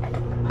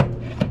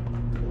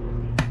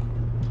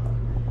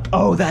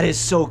 Oh, that is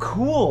so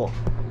cool.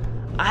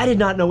 I did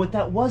not know what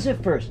that was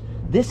at first.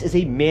 This is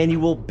a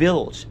manual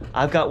bilge.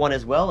 I've got one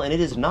as well, and it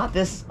is not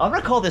this, I'm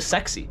gonna call this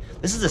sexy.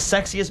 This is the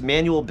sexiest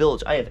manual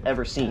bilge I have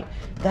ever seen.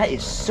 That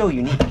is so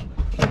unique.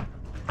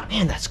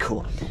 Man, that's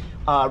cool.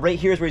 Right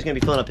here is where he's gonna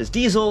be filling up his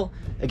diesel.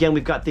 Again,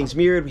 we've got things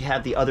mirrored. We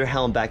have the other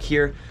helm back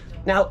here.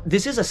 Now,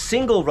 this is a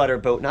single rudder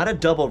boat, not a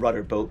double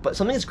rudder boat, but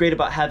something that's great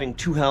about having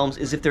two helms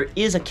is if there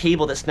is a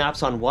cable that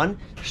snaps on one,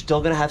 you're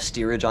still gonna have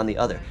steerage on the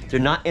other. They're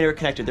not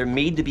interconnected. They're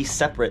made to be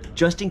separate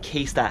just in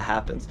case that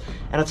happens.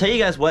 And I'll tell you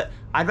guys what,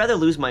 I'd rather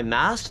lose my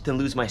mast than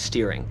lose my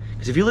steering.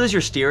 Because if you lose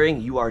your steering,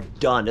 you are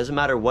done. Doesn't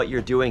matter what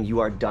you're doing, you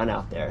are done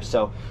out there.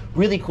 So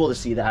really cool to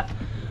see that.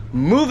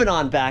 Moving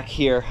on back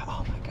here.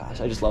 Oh my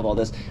gosh, I just love all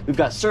this. We've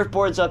got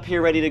surfboards up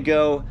here ready to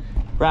go.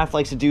 Raff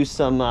likes to do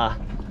some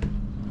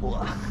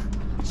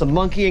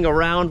monkeying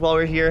around while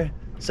we're here.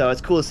 So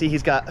it's cool to see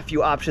he's got a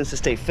few options to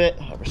stay fit.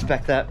 I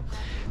respect that.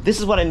 This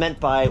is what I meant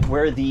by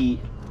where the,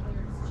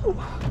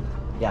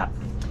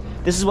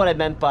 this is what I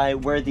meant by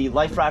where the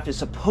life raft is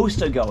supposed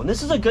to go. And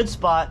this is a good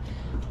spot.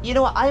 You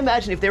know, I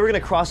imagine if they were gonna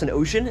cross an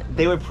ocean,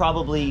 they would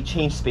probably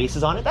change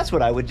spaces on it. That's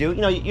what I would do.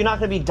 You know, you're not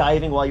gonna be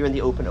diving while you're in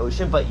the open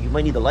ocean, but you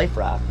might need the life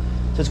raft.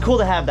 So it's cool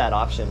to have that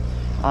option.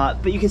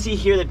 But you can see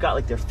here, they've got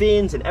like their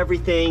fins and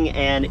everything,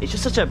 and it's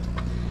just such a,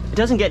 it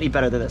doesn't get any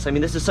better than this. I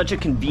mean, this is such a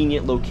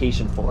convenient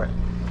location for it.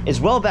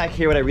 As well back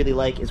here, what I really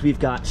like is we've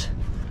got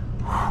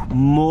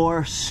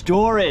more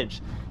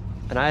storage.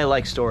 And I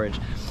like storage.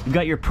 You've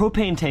got your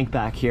propane tank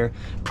back here.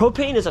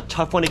 Propane is a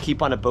tough one to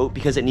keep on a boat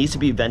because it needs to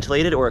be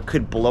ventilated or it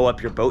could blow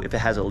up your boat if it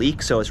has a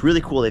leak. So it's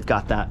really cool they've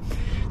got that.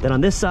 Then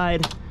on this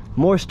side,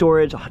 more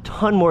storage, a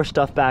ton more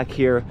stuff back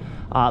here.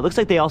 Looks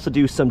like they also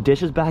do some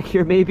dishes back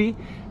here maybe.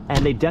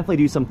 And they definitely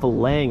do some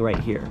filleting right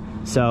here.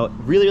 So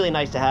really, really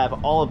nice to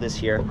have all of this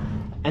here.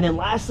 And then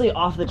lastly,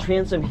 off the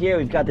transom here,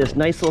 we've got this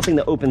nice little thing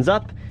that opens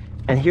up,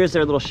 and here's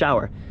their little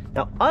shower.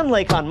 Now,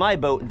 unlike on my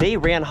boat, they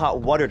ran hot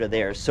water to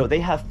theirs, so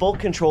they have full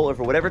control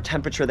over whatever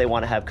temperature they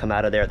want to have come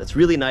out of there. That's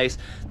really nice.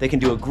 They can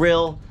do a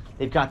grill.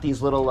 They've got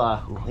these little,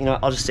 you know,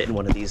 I'll just sit in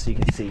one of these so you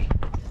can see.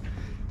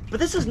 But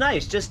this is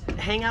nice. Just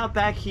hang out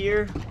back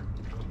here,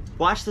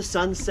 watch the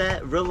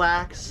sunset,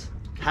 relax,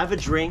 have a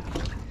drink.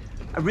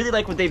 I really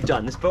like what they've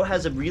done. This boat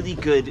has a really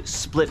good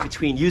split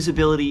between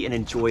usability and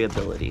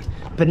enjoyability.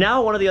 But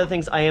now one of the other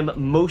things I am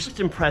most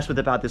impressed with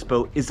about this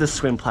boat is the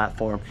swim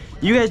platform.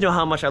 You guys know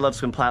how much I love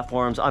swim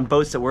platforms on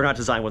boats that were not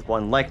designed with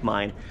one like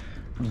mine.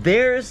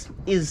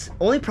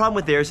 Only problem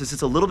with theirs is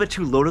it's a little bit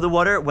too low to the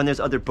water when there's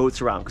other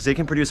boats around because they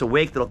can produce a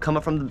wake that'll come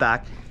up from the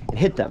back and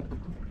hit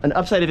them. An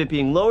upside of it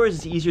being lower is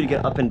it's easier to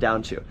get up and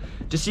down to.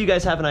 Just so you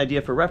guys have an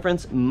idea for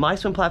reference, my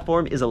swim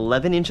platform is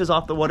 11 inches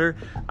off the water.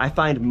 I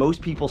find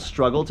most people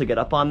struggle to get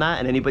up on that,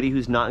 and anybody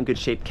who's not in good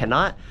shape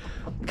cannot.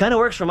 Kind of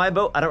works for my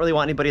boat. I don't really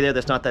want anybody there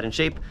that's not that in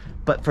shape.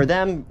 But for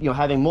them, you know,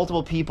 having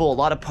multiple people, a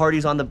lot of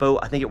parties on the boat,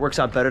 I think it works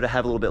out better to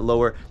have a little bit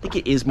lower. I think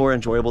it is more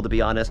enjoyable, to be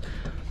honest.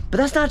 But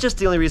that's not just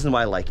the only reason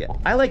why I like it.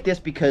 I like this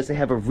because they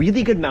have a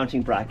really good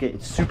mounting bracket.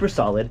 It's super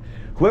solid.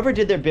 Whoever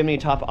did their bimini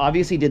top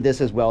obviously did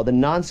this as well. The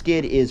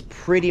non-skid is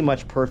pretty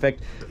much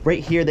perfect.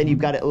 Right here, then you've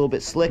got it a little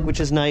bit slick, which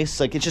is nice.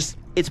 Like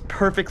it's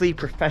perfectly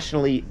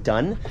professionally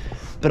done.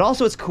 But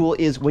also what's cool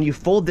is when you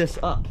fold this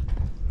up.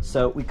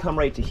 So we come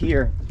right to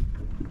here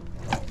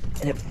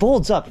and it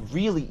folds up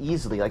really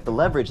easily. Like the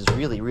leverage is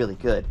really, really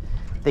good.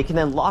 They can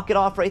then lock it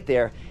off right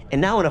there. And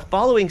now when a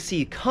following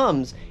sea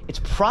comes, it's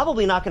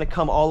probably not gonna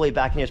come all the way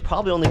back in here. It's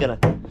probably only gonna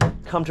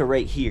come to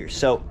right here.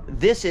 So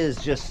this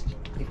is just,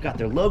 they've got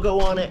their logo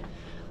on it.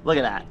 Look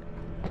at that.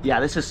 Yeah,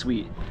 this is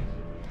sweet.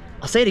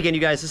 I'll say it again, you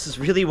guys, this is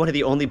really one of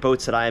the only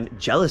boats that I am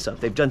jealous of.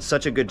 They've done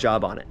such a good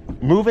job on it.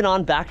 Moving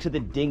on back to the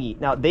dinghy.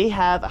 Now they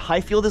have a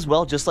high field as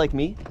well, just like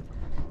me.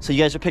 So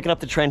you guys are picking up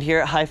the trend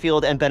here, high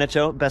field and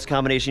Beneteau, best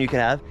combination you can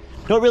have.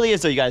 No, it really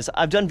is though, you guys.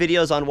 I've done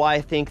videos on why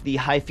I think the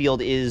high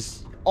field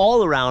is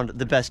all around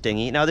the best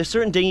dinghy. Now there's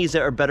certain dinghies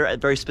that are better at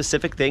very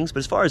specific things, but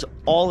as far as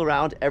all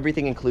around,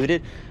 everything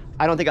included,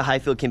 I don't think a high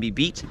field can be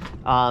beat.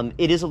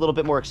 It is a little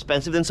bit more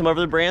expensive than some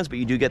other brands, but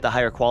you do get the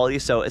higher quality,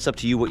 so it's up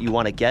to you what you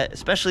want to get.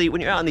 Especially when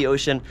you're out in the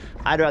ocean,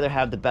 I'd rather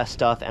have the best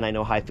stuff, and I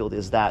know high field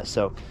is that,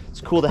 so it's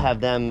cool to have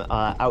them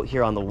out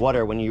here on the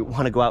water when you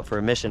want to go out for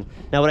a mission.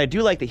 Now what I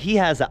do like that he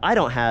has that I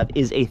don't have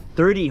is a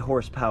 30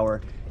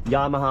 horsepower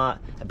Yamaha.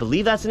 I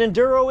believe that's an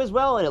Enduro as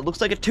well, and it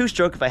looks like a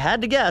two-stroke if I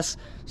had to guess.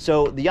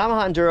 So the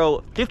Yamaha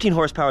Enduro 15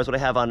 horsepower is what I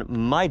have on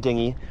my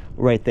dinghy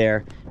right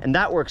there, and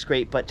that works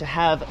great, but to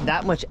have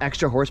that much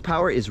extra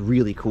horsepower is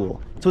really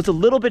cool. So it's a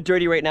little bit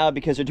dirty right now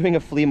because they're doing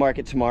a flea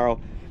market tomorrow,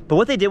 But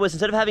what they did was,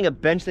 instead of having a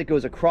bench that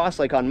goes across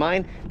like on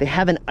mine, they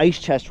have an ice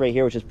chest right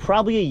here, which is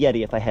probably a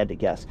Yeti if I had to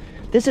guess.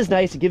 This is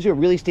nice. It gives you a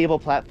really stable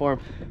platform.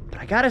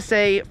 But I gotta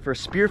say, for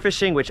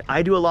spearfishing, which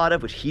I do a lot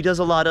of, which he does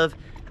a lot of,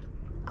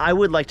 I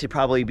would like to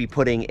probably be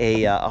putting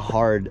a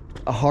hard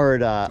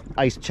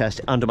ice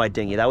chest onto my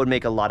dinghy. That would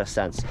make a lot of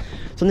sense.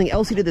 Something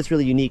else he did that's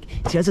really unique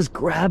is he has this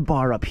grab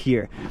bar up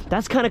here.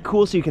 That's kind of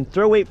cool, so you can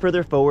throw weight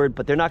further forward,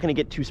 but they're not going to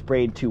get too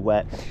sprayed, too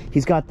wet.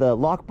 He's got the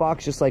lock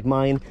box just like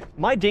mine.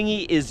 My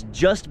dinghy is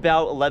just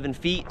about 11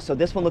 feet, so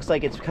this one looks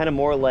like it's kind of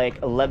more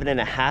like 11 and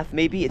a half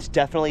maybe. It's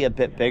definitely a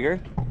bit bigger.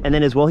 And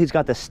then as well, he's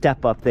got the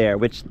step up there,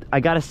 which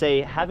I gotta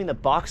say, having the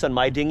box on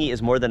my dinghy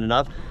is more than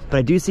enough, but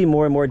I do see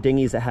more and more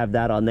dinghies that have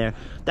that on there.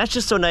 That's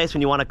just so nice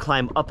when you want to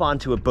climb up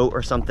onto a boat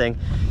or something.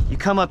 You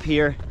come up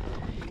here,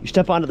 you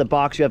step onto the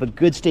box, you have a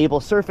good stable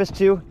surface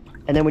too,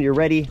 and then when you're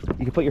ready,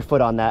 you can put your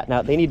foot on that.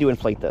 Now, they need to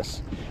inflate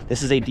this.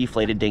 This is a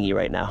deflated dinghy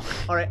right now.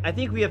 All right, I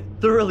think we have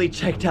thoroughly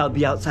checked out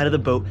the outside of the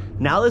boat.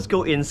 Now let's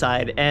go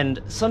inside,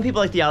 and some people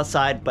like the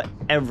outside, but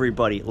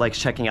everybody likes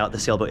checking out the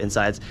sailboat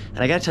insides. And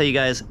I gotta tell you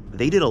guys,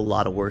 they did a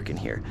lot of work in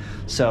here.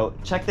 So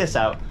check this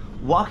out.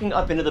 Walking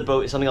up into the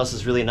boat is something else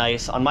that's really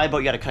nice. On my boat,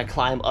 you gotta kind of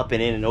climb up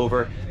and in and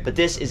over, but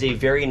this is a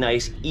very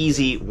nice,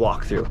 easy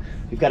walkthrough.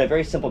 We've got a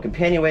very simple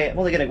companionway. I'm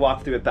only gonna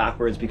walk through it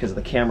backwards because of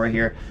the camera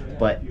here,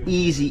 but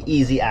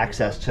easy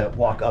access to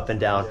walk up and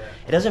down.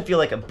 It doesn't feel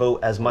like a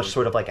boat as much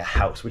sort of like a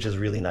house, which is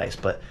really nice,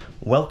 but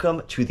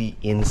welcome to the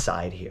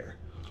inside here.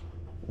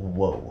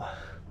 Whoa.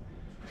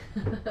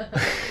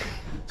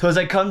 So as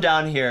I come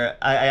down here,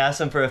 I asked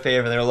them for a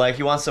favor. They were like,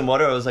 you want some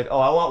water? I was like, oh,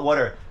 I want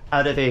water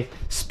out of a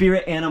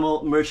Spearit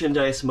Animal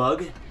merchandise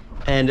mug.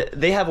 And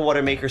they have a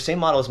water maker, same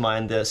model as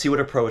mine, the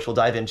Seawater Pro, which we'll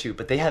dive into,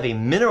 but they have a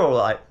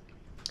mineralizer.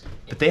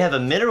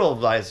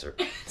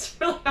 It's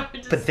really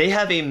hard to But they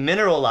have a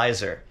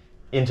mineralizer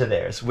into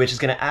theirs, which is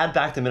gonna add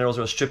back the minerals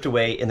that were stripped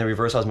away in the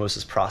reverse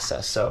osmosis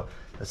process. So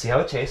let's see how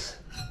it tastes.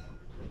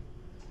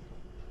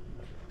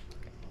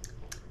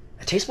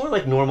 It tastes more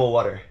like normal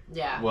water.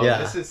 Yeah. Well, Yeah.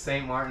 this is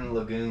St. Martin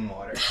Lagoon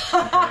water.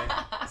 Okay?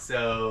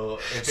 So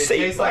if it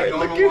St. tastes like Martin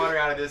normal Lagoon. water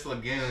out of this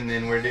lagoon,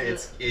 then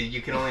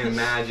you can only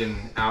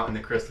imagine out in the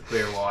crystal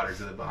clear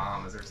waters of the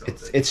Bahamas or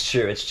something. It's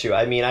true.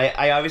 I mean,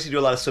 I obviously do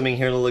a lot of swimming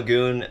here in the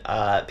lagoon.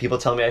 People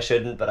tell me I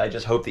shouldn't, but I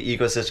just hope the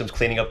ecosystem's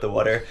cleaning up the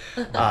water.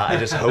 I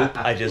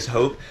just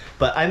hope.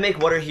 But I make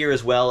water here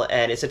as well,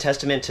 and it's a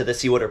testament to the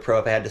Seawater Pro,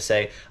 if I had to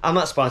say. I'm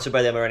not sponsored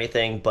by them or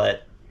anything,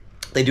 but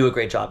they do a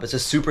great job. It's a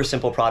super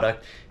simple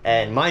product,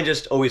 and mine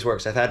just always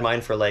works. I've had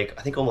mine for like,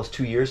 I think almost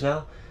 2 years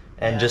now,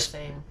 and Yeah, just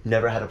same.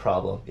 never had a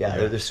problem. Yeah,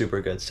 they're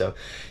super good. So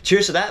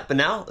cheers to that, but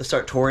now let's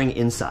start touring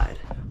inside.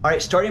 All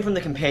right, starting from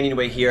the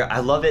companionway here, I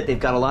love it. They've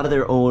got a lot of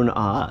their own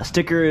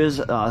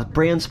stickers,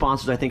 brand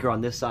sponsors I think are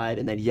on this side,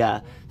 and then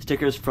yeah,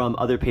 stickers from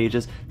other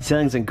pages.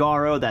 Sailing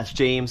Zingaro, that's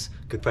James,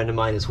 good friend of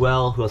mine as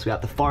well. Who else we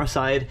got? The Far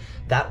Side,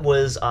 that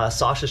was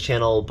Sasha's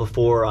channel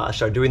before I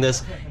started doing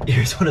this.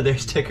 Here's one of their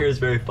stickers,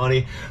 very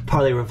funny.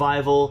 Parlay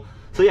Revival.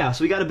 So yeah,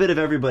 so we got a bit of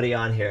everybody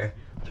on here.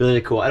 It's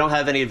really cool. I don't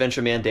have any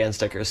Adventure Man Dan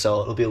stickers,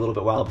 so it'll be a little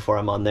bit while before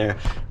I'm on there.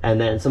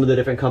 And then some of the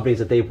different companies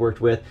that they've worked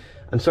with.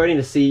 I'm starting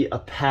to see a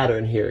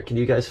pattern here. Can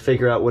you guys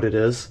figure out what it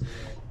is?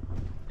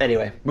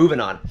 Anyway, moving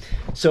on.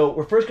 So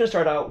we're first gonna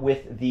start out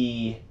with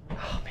the,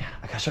 oh man,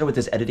 I got started with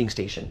this editing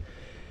station.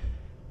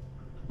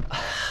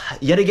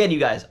 Yet again, you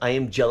guys, I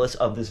am jealous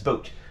of this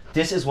boat.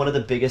 This is one of the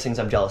biggest things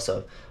I'm jealous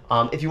of.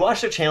 If you watch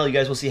their channel, you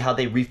guys will see how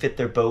they refit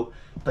their boat.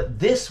 But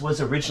this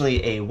was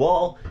originally a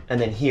wall,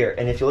 and then here.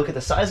 And if you look at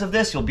the size of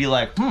this, you'll be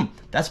like,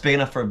 that's big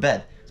enough for a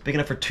bed. It's big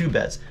enough for 2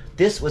 beds.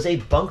 This was a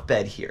bunk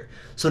bed here.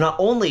 So not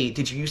only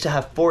did you used to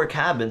have 4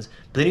 cabins,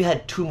 but then you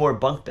had 2 more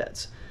bunk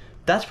beds.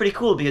 That's pretty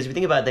cool, because if you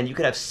think about it, then you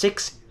could have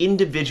 6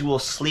 individual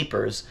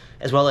sleepers,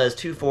 as well as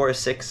 2, 4,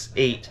 6,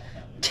 8,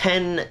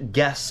 10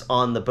 guests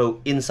on the boat,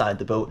 inside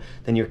the boat,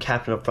 then your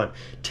captain up front.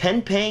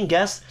 10 paying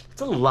guests,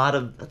 that's a lot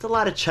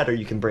of cheddar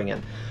you can bring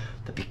in.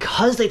 But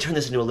because they turned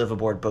this into a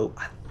liveaboard boat,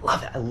 I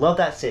love it. I love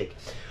that sake.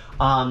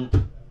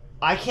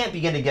 I can't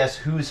begin to guess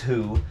who's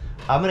who.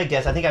 I'm gonna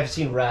guess, I think I've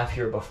seen Raff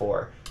here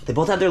before. They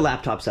both have their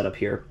laptop set up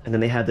here, and then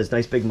they have this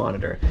nice big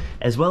monitor.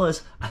 As well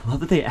as, I love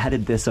that they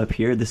added this up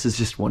here. This is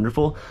just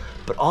wonderful.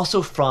 But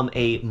also from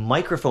a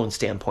microphone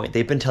standpoint,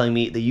 they've been telling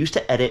me they used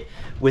to edit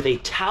with a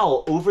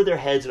towel over their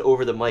heads and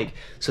over the mic,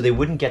 so they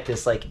wouldn't get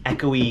this like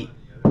echoey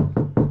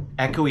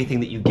thing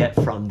that you get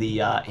from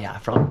the,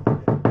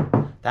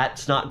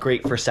 that's not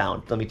great for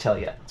sound, let me tell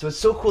you. So it's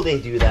so cool they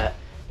do that.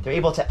 They're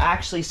able to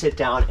actually sit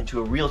down into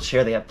a real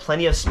chair. They have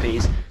plenty of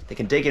space. They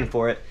can dig in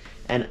for it.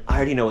 And I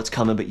already know what's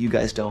coming, but you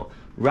guys don't.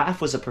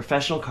 Raff was a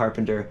professional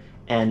carpenter,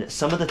 and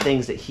some of the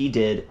things that he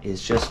did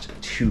is just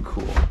too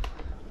cool.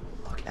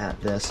 Look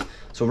at this.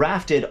 So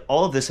Raff did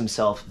all of this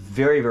himself.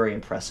 Very, very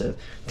impressive.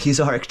 These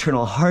are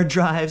external hard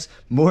drives,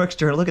 more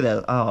external. Look at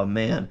that. Oh,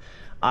 man.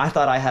 I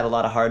thought I had a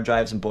lot of hard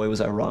drives, and boy,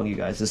 was I wrong, you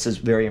guys. This is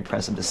very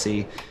impressive to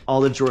see.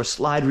 All the drawers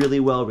slide really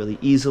well, really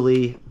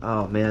easily.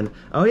 Oh, man.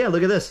 Oh, yeah,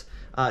 look at this.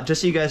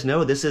 Just so you guys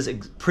know, this is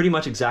pretty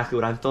much exactly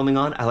what I'm filming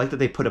on. I like that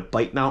they put a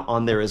bite mount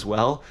on there as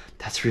well.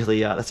 That's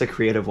really, that's a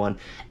creative one.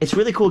 It's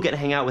really cool getting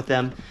to hang out with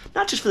them,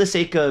 not just for the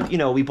sake of, you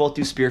know, we both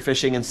do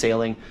spearfishing and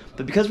sailing,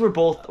 but because we're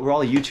all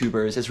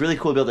YouTubers, it's really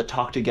cool to be able to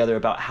talk together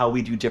about how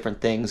we do different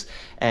things.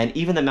 And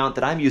even the mount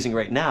that I'm using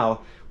right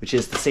now, which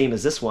is the same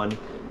as this one,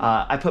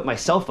 I put my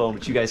cell phone,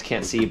 which you guys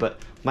can't see, but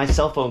my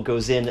cell phone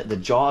goes in the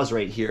jaws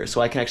right here,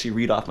 so I can actually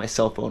read off my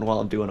cell phone while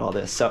I'm doing all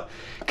this. So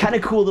kind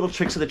of cool little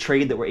tricks of the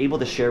trade that we're able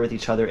to share with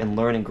each other and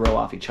learn and grow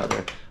off each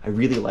other. I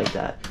really like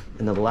that.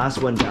 And then the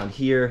last one down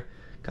here,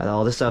 got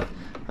all this stuff.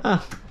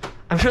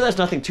 I'm sure that's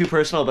nothing too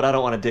personal, but I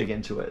don't want to dig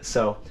into it.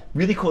 So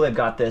really cool they've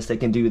got this. They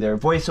can do their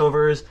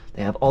voiceovers.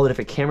 They have all the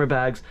different camera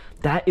bags.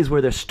 That is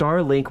where their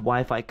Starlink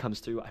Wi-Fi comes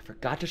through. I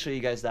forgot to show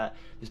you guys that.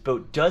 This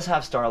boat does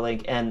have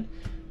Starlink, and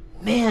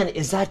man,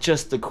 is that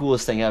just the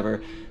coolest thing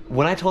ever.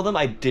 When I told them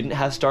I didn't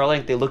have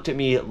Starlink, they looked at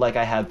me like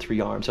I had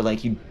 3 arms. They're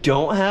like, you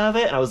don't have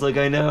it? And I was like,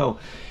 I know.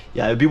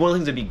 Yeah, it'd be one of the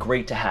things that'd be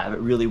great to have. It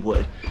really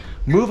would.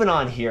 Moving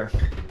on here.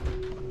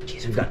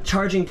 Jeez, we've got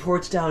charging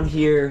ports down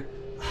here.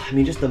 I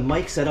mean, just the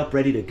mic set up,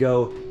 ready to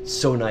go.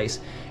 So nice.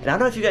 And I don't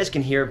know if you guys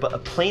can hear, but a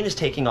plane is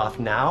taking off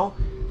now,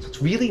 so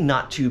it's really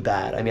not too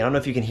bad. I mean, I don't know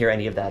if you can hear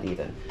any of that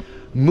even.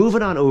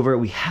 Moving on over,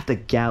 we have the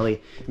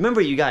galley.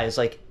 Remember, you guys,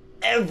 like,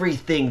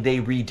 everything they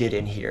redid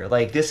in here.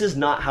 Like, this is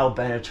not how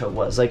Beneteau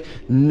was. Like,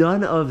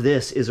 none of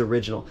this is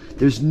original.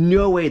 There's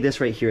no way this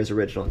right here is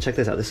original. Check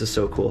this out. This is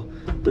so cool.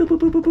 Boop, boop,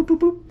 boop, boop, boop, boop,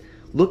 boop.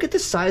 Look at the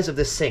size of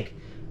this sink.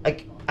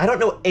 Like, I don't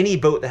know any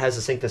boat that has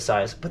a sink this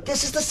size, but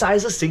this is the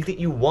size of sink that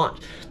you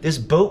want. This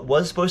boat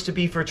was supposed to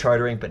be for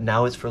chartering, but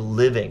now it's for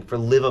living, for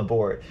live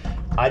aboard.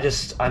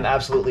 I'm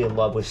absolutely in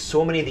love with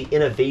so many of the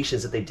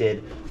innovations that they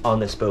did on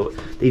this boat.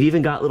 They've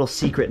even got little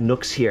secret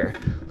nooks here.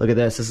 Look at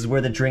this. This is where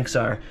the drinks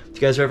are. If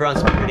you guys are ever on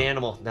Spearit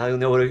Animal, now you'll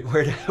know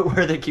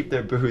where they keep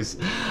their booze.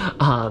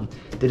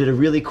 They did a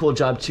really cool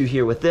job too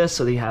here with this,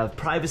 so they have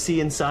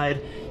privacy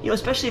inside. You know,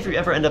 especially if you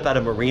ever end up at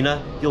a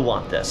marina, you'll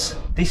want this.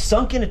 They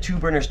sunk in a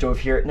 2-burner stove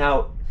here.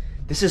 Now,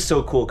 this is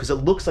so cool because it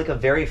looks like a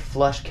very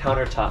flush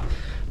countertop.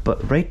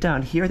 But right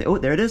down here, oh,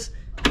 there it is.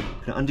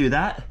 Gonna undo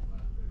that.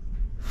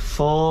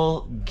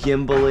 Full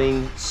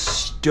gimbaling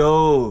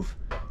stove.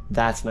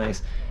 That's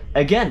nice.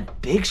 Again,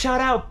 big shout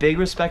out, big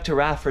respect to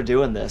Raff for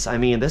doing this. I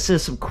mean, this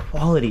is some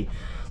quality.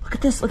 Look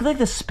at this, look at like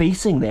the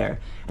spacing there.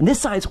 And this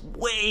side's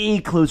way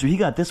closer. He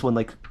got this one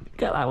like,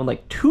 got that one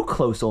like too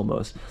close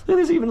almost. Look,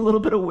 there's even a little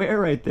bit of wear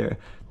right there.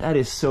 That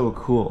is so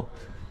cool.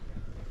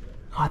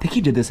 Oh, I think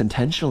he did this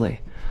intentionally.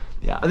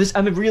 Yeah, I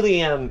really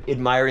am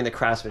admiring the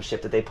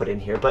craftsmanship that they put in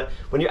here. But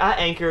when you're at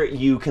anchor,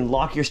 you can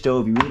lock your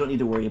stove. You really don't need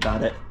to worry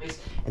about it.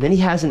 And then he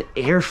has an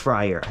air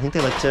fryer. I think they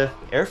like to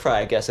air fry,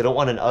 I guess. They don't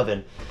want an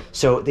oven.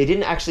 So they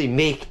didn't actually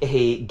make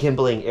a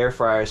gimbaling air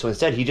fryer. So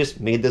instead, he just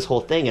made this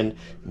whole thing, and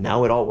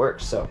now it all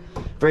works. So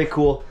very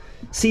cool.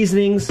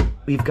 Seasonings,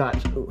 we've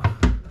got, ooh.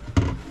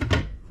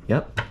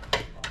 Yep.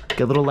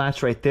 Get a little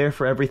latch right there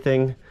for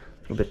everything.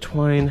 A little bit of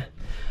twine.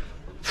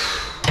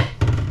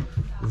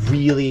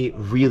 Really,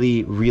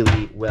 really,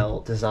 really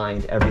well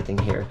designed everything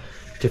here.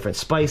 Different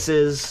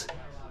spices,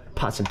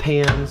 pots and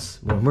pans,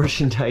 more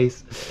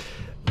merchandise,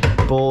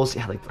 bowls.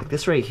 Yeah, like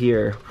this right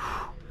here,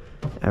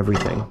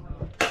 everything.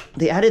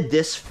 They added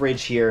this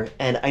fridge here,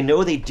 and I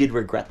know they did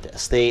regret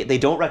this. They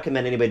don't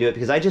recommend anybody do it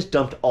because I just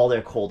dumped all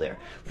their cold air.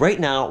 Right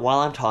now, while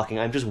I'm talking,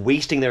 I'm just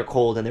wasting their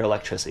cold and their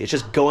electricity. It's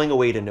just going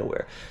away to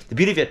nowhere. The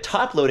beauty of a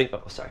top-loading,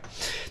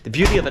 the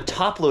beauty of a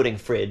top-loading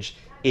fridge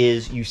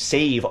is you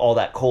save all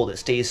that cold. It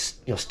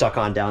stays, you know, stuck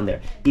on down there.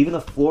 Even the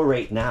floor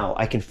right now,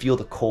 I can feel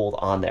the cold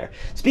on there.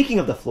 Speaking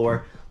of the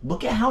floor,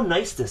 look at how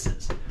nice this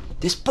is.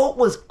 This boat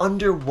was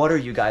underwater,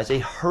 you guys. A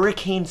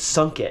hurricane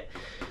sunk it.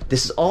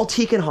 This is all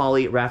teak and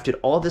holly. Raff did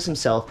all this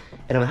himself,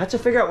 and I'm gonna have to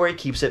figure out where he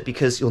keeps it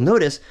because you'll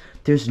notice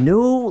there's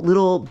no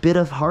little bit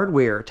of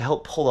hardware to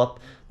help pull up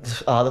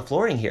the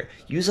flooring here.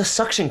 Use a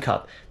suction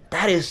cup.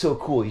 That is so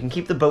cool. You can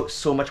keep the boat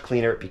so much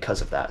cleaner because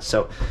of that.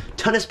 So,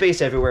 ton of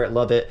space everywhere.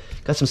 Love it.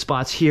 Got some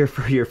spots here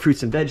for your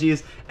fruits and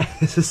veggies. And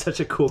this is such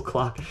a cool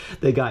clock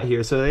they got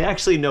here. So they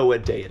actually know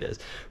what day it is.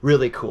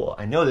 Really cool.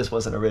 I know this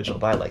wasn't original,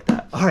 but I like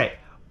that. All right.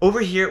 Over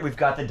here, we've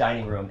got the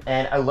dining room.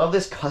 And I love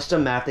this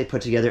custom map they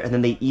put together, and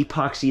then they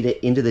epoxied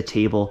it into the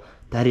table.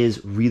 That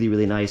is really,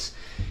 really nice.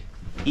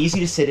 Easy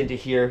to sit into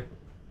here.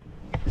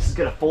 This is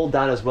gonna fold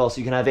down as well, so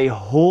you can have a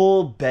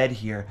whole bed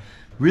here.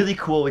 Really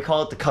cool. We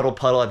call it the cuddle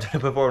puddle. I've done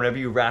it before. Whenever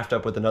you raft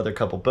up with another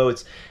couple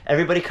boats,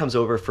 everybody comes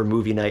over for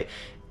movie night.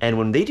 And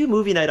when they do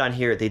movie night on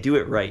here, they do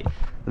it right.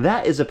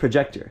 That is a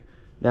projector.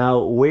 Now,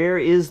 where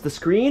is the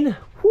screen?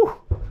 Whew.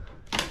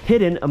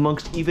 Hidden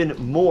amongst even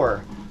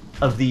more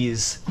of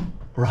these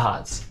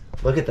rods.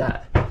 Look at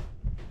that.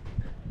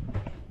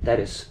 That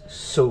is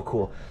so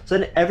cool. So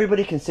then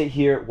everybody can sit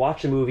here,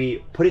 watch a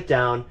movie, put it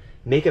down,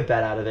 make a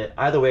bed out of it.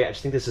 Either way, I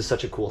just think this is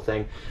such a cool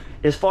thing.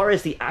 As far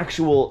as the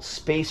actual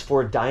space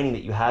for dining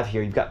that you have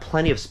here, you've got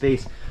plenty of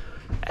space,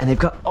 and they've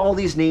got all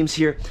these names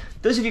here.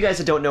 Those of you guys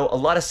that don't know, a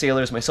lot of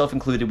sailors, myself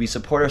included, we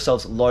support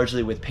ourselves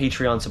largely with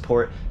Patreon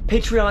support.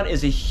 Patreon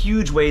is a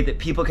huge way that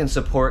people can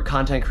support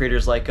content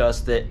creators like us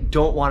that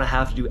don't want to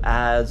have to do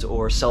ads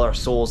or sell our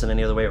souls in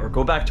any other way or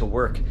go back to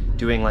work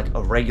doing like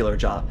a regular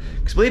job.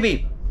 Because believe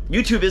me,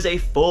 YouTube is a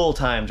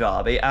full-time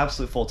job, a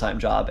absolute full-time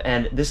job,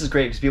 and this is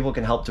great because people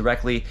can help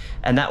directly,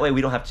 and that way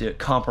we don't have to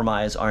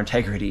compromise our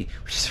integrity,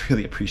 which is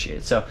really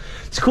appreciated. So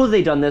it's cool that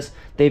they've done this.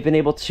 They've been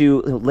able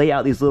to lay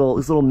out these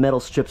little metal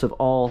strips of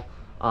all,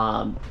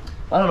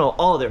 I don't know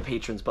all of their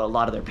patrons, but a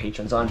lot of their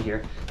patrons on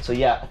here. So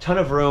yeah, a ton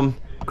of room.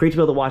 Great to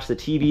be able to watch the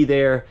TV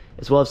there,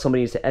 as well as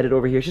somebody needs to edit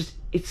over here.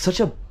 It's such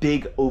a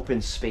big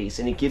open space,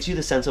 and it gives you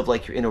the sense of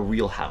like you're in a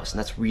real house, and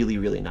that's really,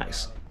 really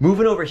nice.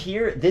 Moving over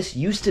here, this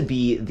used to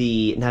be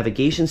the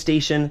navigation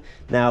station.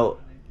 Now,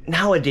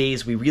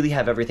 nowadays, we really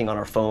have everything on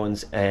our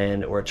phones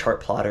or a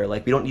chart plotter.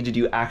 Like, we don't need to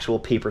do actual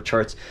paper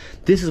charts.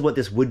 This is what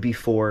this would be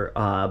for,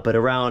 but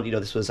around,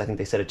 this was, I think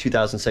they said,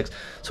 2006.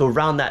 So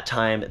around that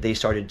time, they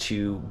started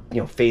to,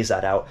 phase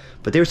that out.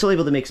 But they were still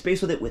able to make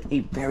space with it with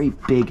a very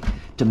big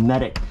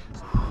Dometic.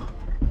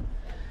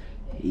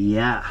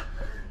 Yeah.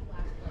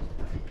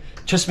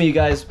 Trust me, you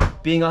guys,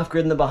 being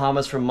off-grid in the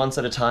Bahamas for months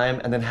at a time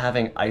and then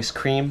having ice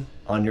cream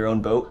on your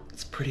own boat,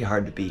 it's pretty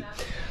hard to beat.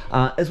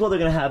 As well, they're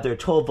gonna have their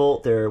 12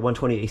 volt, their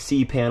 120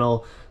 AC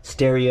panel,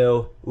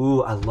 stereo.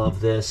 Ooh, I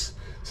love this.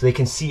 So they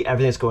can see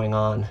everything that's going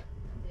on.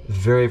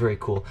 Very, very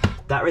cool.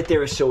 That right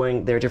there is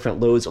showing their different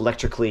loads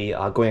electrically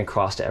going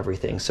across to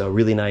everything. So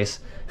really nice.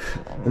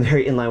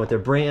 Very in line with their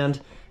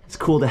brand. It's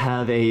cool to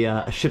have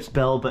a ship's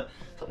bell, but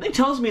something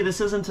tells me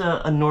this isn't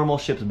a normal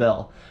ship's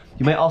bell.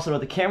 You might also know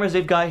the cameras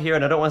they've got here,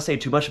 and I don't want to say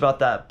too much about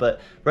that,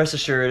 but rest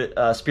assured,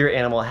 Spearit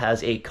Animal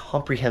has a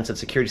comprehensive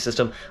security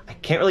system. I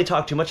can't really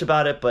talk too much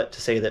about it, but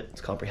to say that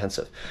it's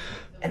comprehensive.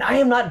 And I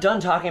am not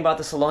done talking about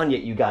the salon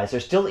yet, you guys. There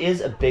still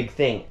is a big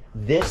thing.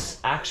 This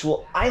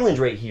actual island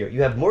right here.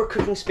 You have more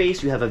cooking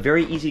space, you have a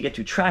very easy to get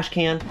to trash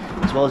can,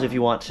 as well as if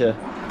you want to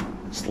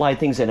slide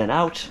things in and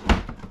out.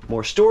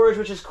 More storage,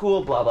 which is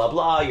cool, blah, blah,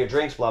 blah. Your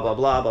drinks, blah, blah,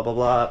 blah, blah, blah,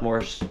 blah.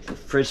 More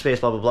fridge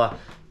space, blah, blah, blah.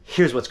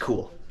 Here's what's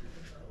cool.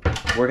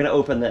 We're gonna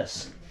open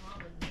this.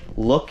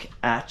 Look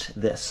at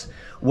this.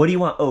 What do you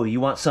want? Oh, you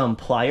want some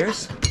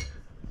pliers?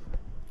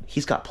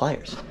 He's got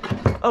pliers.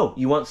 Oh,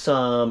 you want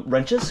some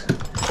wrenches?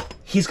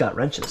 He's got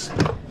wrenches.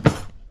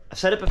 I've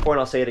said it before and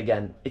I'll say it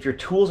again. If your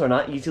tools are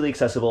not easily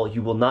accessible,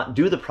 you will not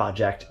do the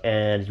project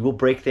and you will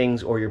break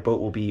things or your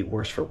boat will be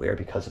worse for wear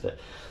because of it.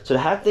 So to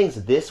have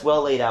things this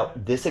well laid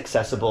out, this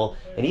accessible,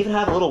 and even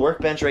have a little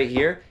workbench right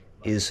here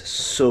is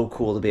so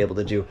cool to be able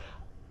to do.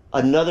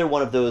 Another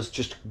one of those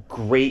just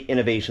great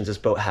innovations this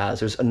boat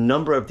has. There's a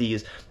number of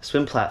these,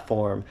 swim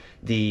platform,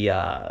 the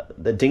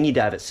dinghy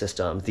davit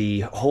system, the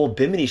whole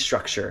bimini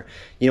structure.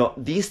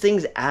 These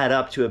things add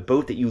up to a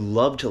boat that you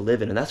love to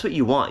live in, and that's what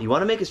you want. You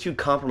want to make as few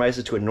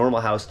compromises to a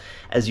normal house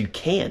as you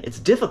can. It's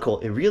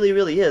difficult, it really,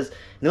 really is. And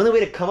the only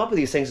way to come up with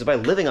these things is by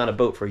living on a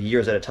boat for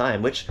years at a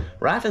time, which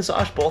Raff and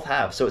Sasha both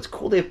have, so it's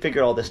cool they've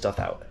figured all this stuff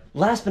out.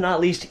 Last but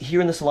not least,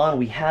 here in the salon,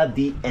 we have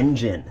the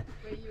engine.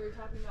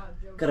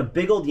 Got a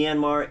big old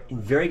Yanmar in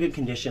very good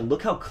condition.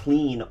 Look how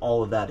clean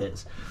all of that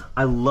is.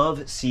 I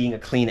love seeing a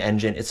clean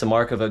engine. It's a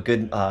mark of a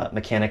good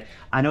mechanic.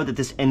 I know that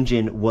this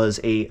engine was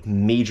a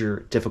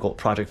major difficult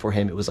project for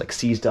him. It was like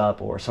seized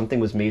up or something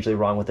was majorly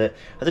wrong with it.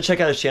 I have to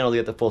check out his channel to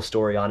get the full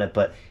story on it,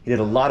 but he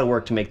did a lot of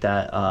work to make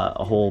that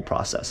a whole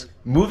process.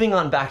 Moving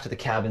on back to the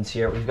cabins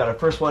here, we've got our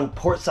first one,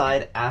 port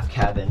side aft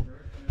cabin.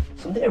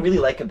 Something I really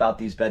like about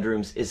these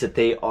bedrooms is that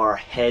they are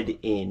head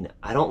in.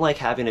 I don't like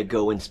having to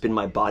go and spin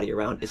my body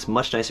around. It's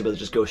much nicer to be able to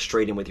just go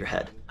straight in with your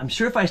head. I'm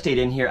sure if I stayed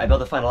in here, I'd be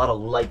able to find a lot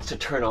of lights to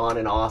turn on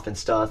and off and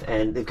stuff,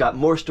 and they've got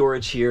more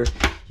storage here.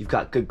 You've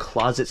got good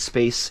closet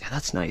space. Yeah,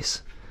 that's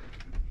nice.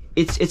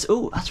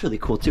 Oh, that's really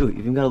cool too. You've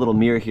even got a little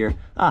mirror here.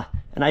 And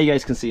now you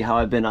guys can see how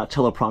I've been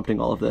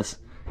teleprompting all of this.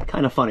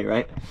 Kind of funny,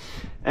 right?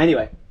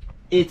 Anyway,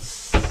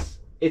 it's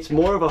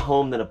more of a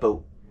home than a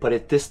boat.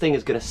 But this thing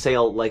is going to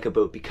sail like a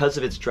boat because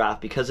of its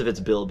draft, because of its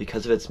build,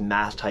 because of its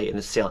mast height and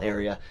its sail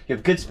area. You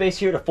have good space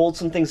here to fold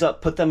some things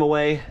up, put them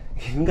away.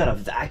 You even got a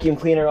vacuum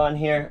cleaner on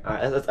here. All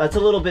right, that's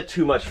a little bit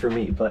too much for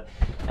me, but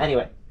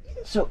anyway.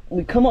 So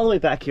we come all the way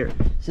back here.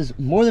 This is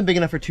more than big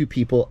enough for two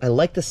people. I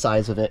like the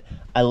size of it.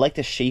 I like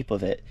the shape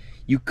of it.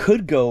 You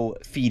could go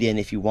feet in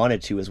if you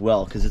wanted to as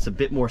well, because it's a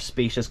bit more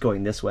spacious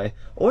going this way.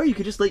 Or you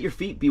could just let your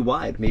feet be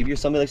wide. Maybe you're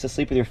somebody who likes to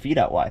sleep with your feet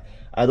out wide.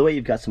 Either way,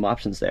 you've got some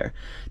options there.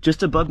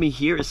 Just above me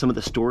here is some of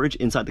the storage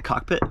inside the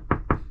cockpit.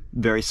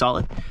 Very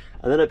solid.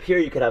 And then up here,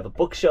 you could have a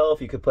bookshelf.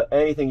 You could put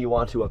anything you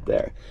want to up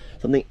there.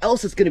 Something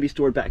else that's going to be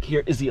stored back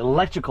here is the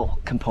electrical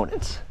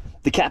components.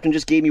 The captain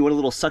just gave me one of the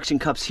little suction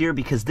cups here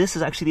because this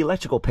is actually the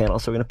electrical panel.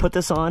 So we're gonna put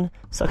this on,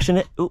 suction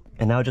it, oop,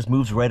 and now it just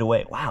moves right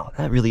away. Wow,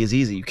 that really is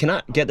easy. You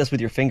cannot get this with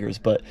your fingers,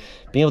 but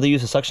being able to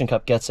use a suction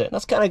cup gets it. And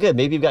that's kind of good.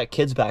 Maybe you've got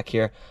kids back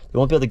here. They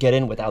won't be able to get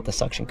in without the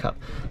suction cup.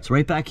 So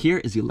right back here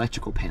is the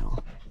electrical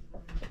panel.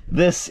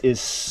 This is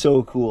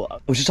so cool. I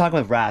was just talking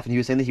with Raff and he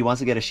was saying that he wants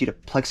to get a sheet of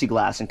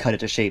plexiglass and cut it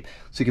to shape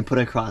so he can put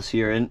it across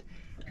here. And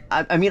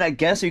I mean, I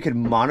guess you could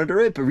monitor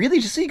it, but really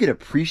just so you could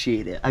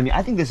appreciate it. I mean,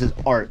 I think this is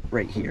art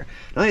right here.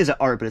 Not only is it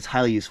art, but it's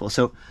highly useful.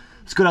 So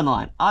let's go down the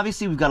line.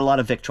 Obviously, we've got a lot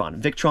of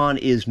Victron. Victron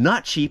is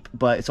not cheap,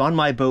 but it's on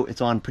my boat.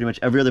 It's on pretty much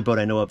every other boat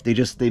I know of.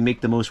 They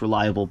make the most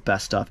reliable,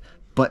 best stuff,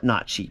 but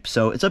not cheap.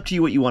 So it's up to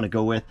you what you want to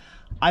go with.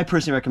 I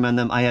personally recommend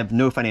them. I have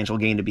no financial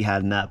gain to be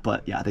had in that,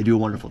 but yeah, they do a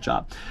wonderful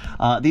job.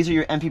 These are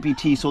your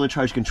MPPT solar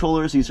charge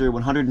controllers. These are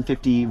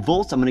 150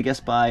 volts. I'm going to guess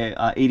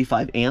by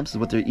 85 amps is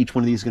what each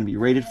one of these is going to be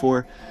rated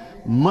for.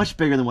 Much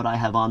bigger than what I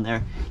have on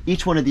there.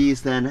 Each one of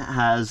these then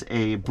has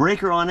a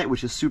breaker on it,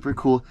 which is super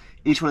cool.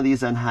 Each one of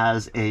these then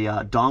has a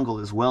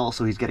dongle as well,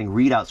 so he's getting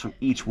readouts from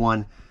each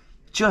one.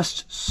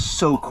 Just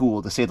so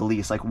cool, to say the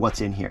least, like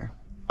what's in here.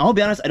 I'll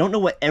be honest, I don't know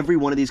what every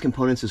one of these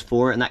components is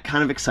for, and that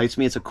kind of excites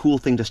me. It's a cool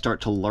thing to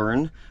start to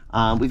learn.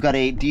 We've got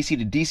a DC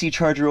to DC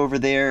charger over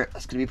there.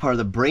 That's going to be part of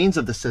the brains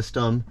of the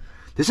system.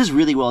 This is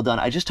really well done.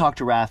 I just talked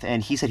to Raff,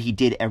 and he said he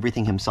did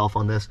everything himself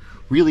on this.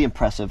 Really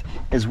impressive.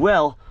 As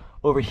well,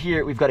 over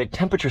here, we've got a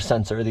temperature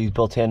sensor that he's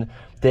built in,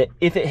 that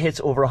if it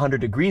hits over 100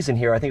 degrees in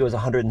here, I think it was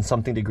 100 and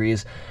something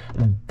degrees,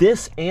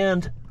 this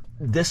and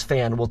this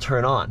fan will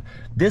turn on.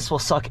 This will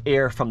suck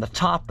air from the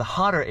top, the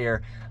hotter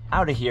air,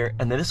 out of here,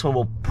 and then this one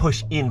will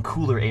push in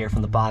cooler air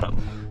from the bottom.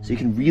 So you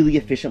can really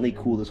efficiently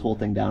cool this whole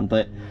thing down.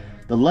 But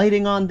the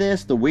lighting on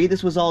this, the way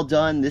this was all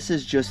done, this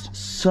is just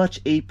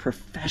such a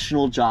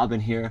professional job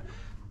in here.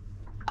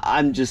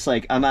 I'm just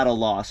like, I'm at a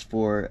loss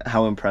for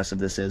how impressive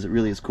this is. It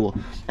really is cool.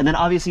 And then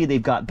obviously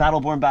they've got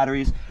Battleborn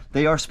batteries.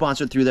 They are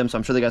sponsored through them, so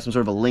I'm sure they got some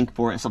sort of a link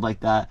for it and stuff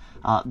like that.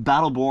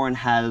 Battleborn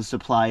has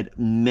supplied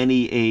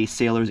many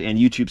sailors and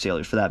YouTube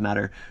sailors for that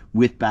matter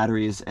with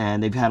batteries,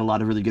 and they've had a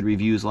lot of really good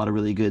reviews, a lot of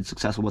really good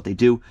success with what they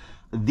do.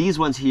 These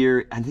ones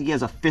here, I think he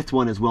has a fifth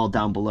one as well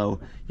down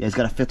below. Yeah, he's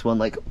got a fifth one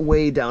like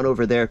way down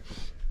over there.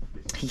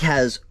 He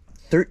has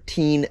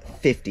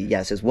 1350,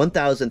 yes, his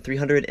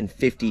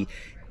 1350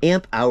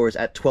 amp hours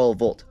at 12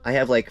 volt. I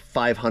have like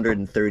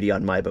 530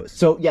 on my boat.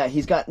 So yeah,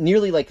 he's got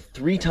nearly like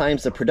 3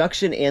 times the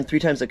production and 3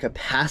 times the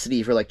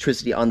capacity for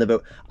electricity on the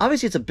boat.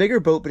 Obviously it's a bigger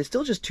boat, but it's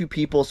still just 2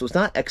 people, so it's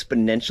not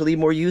exponentially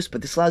more use,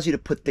 but this allows you to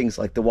put things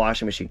like the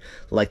washing machine,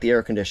 like the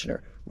air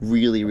conditioner.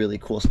 Really, really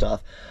cool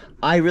stuff.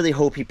 I really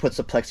hope he puts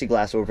a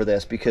plexiglass over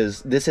this,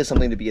 because this is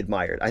something to be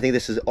admired. I think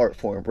this is art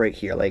form right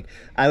here. Like,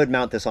 I would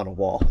mount this on a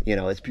wall. You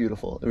know, it's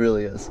beautiful. It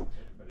really is.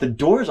 The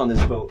doors on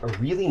this boat are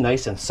really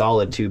nice and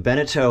solid too.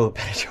 Beneteau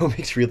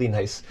makes really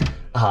nice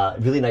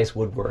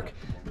woodwork.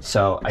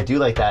 So I do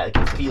like that.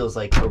 It feels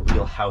like a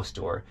real house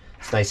door.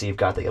 It's nice that you've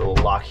got the little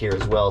lock here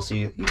as well, so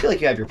you feel like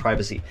you have your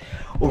privacy.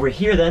 Over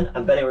here then,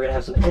 I'm betting we're gonna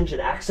have some engine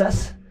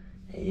access.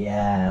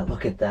 Yeah,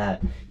 look at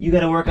that. You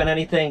gotta work on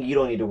anything, you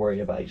don't need to worry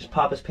about it. You just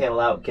pop this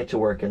panel out, get to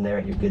work in there,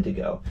 and you're good to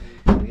go.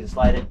 We can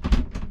slide it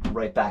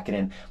right back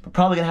in. We're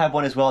probably gonna have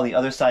one as well on the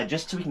other side,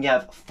 just so we can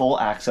have full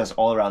access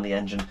all around the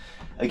engine.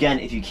 Again,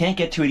 if you can't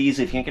get to it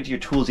easily, if you can't get to your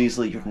tools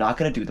easily, you're not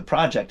going to do the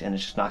project, and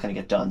it's just not going to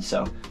get done.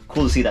 So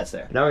cool to see that's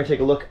there. Now we're going to take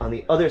a look on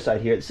the other side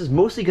here. This is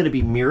mostly going to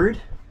be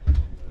mirrored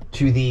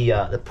to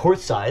the port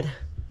side.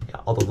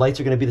 Yeah, all the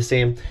lights are going to be the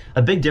same.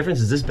 A big difference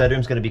is this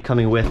bedroom is going to be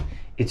coming with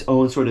its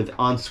own sort of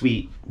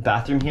ensuite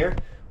bathroom here,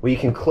 where you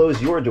can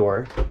close your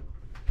door,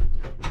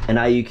 and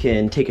now you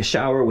can take a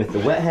shower with the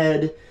wet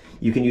head.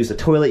 You can use the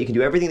toilet, you can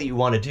do everything that you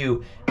want to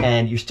do,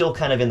 and you're still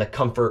kind of in the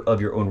comfort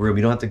of your own room.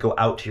 You don't have to go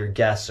out to your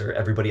guests or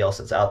everybody else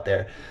that's out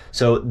there.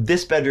 So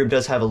this bedroom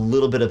does have a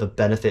little bit of a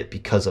benefit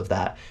because of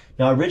that.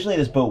 Now originally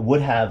this boat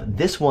would have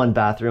this one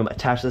bathroom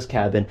attached to this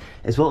cabin,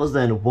 as well as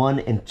then 1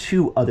 and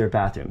 2 other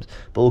bathrooms.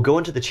 But we'll go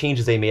into the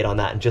changes they made on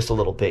that in just a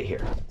little bit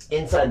here.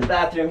 Inside the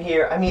bathroom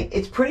here, I mean,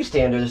 it's pretty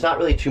standard. There's not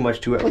really too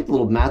much to it. I like the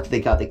little mat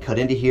that they cut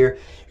into here.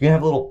 You're gonna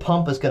have a little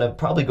pump that's gonna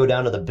probably go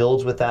down to the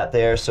bilge with that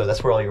there, so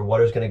that's where all your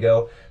water's gonna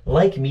go.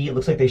 Like me, it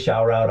looks like they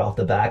shower out off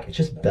the back. It's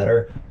just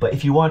better, but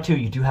if you want to,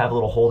 you do have a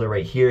little holder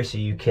right here, so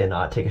you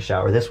can take a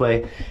shower this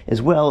way.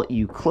 As well,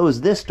 you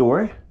close this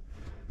door,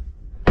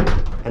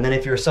 and then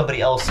if you're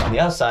somebody else on the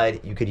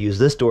outside, you could use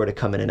this door to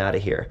come in and out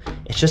of here.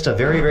 It's just a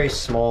very, very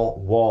small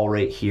wall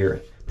right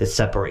here that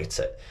separates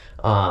it.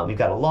 We've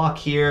got a lock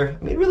here.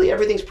 I mean, really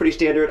everything's pretty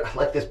standard. I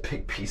like this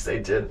big piece they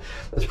did.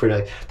 That's pretty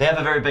nice. They have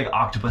a very big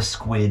octopus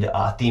squid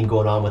theme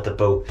going on with the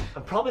boat.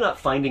 I'm probably not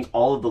finding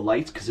all of the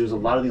lights because there's a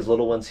lot of these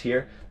little ones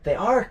here. They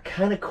are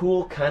kind of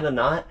cool, kind of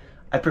not.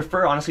 I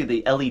prefer, honestly,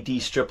 the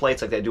LED strip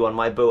lights like they do on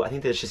my boat. I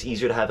think that it's just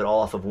easier to have it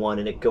all off of one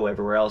and it go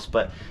everywhere else,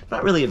 but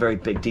not really a very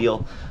big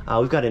deal.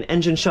 We've got an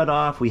engine shut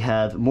off. We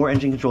have more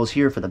engine controls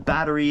here for the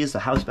batteries, the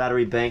house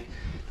battery bank.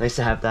 Nice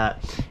to have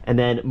that. And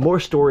then more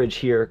storage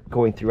here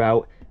going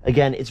throughout.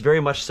 Again, it's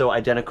very much so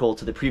identical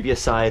to the previous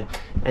side.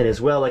 And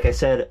as well, like I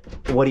said,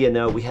 what do you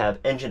know? We have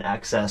engine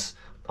access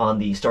on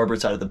the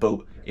starboard side of the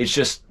boat. It's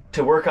just,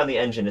 to work on the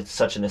engine, it's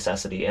such a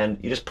necessity. And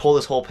you just pull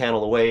this whole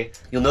panel away.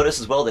 You'll notice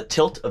as well the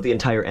tilt of the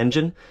entire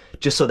engine,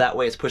 just so that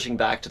way it's pushing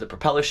back to the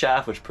propeller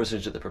shaft, which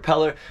pushes to the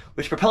propeller,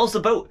 which propels the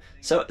boat.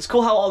 So it's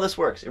cool how all this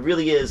works. It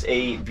really is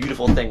a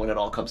beautiful thing when it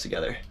all comes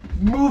together.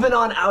 Moving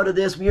on out of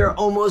this, we are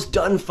almost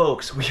done,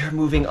 folks. We are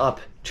moving up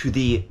to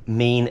the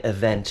main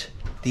event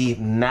the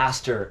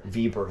Master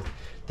V-berth.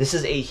 This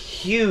is a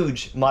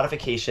huge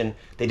modification.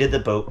 They did the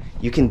boat.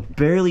 You can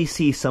barely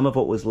see some of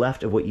what was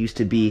left of what used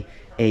to be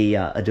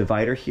a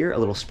divider here, a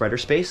little spreader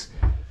space.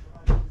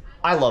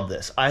 I love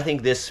this. I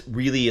think this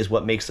really is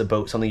what makes the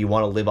boat something you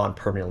want to live on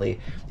permanently.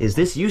 Is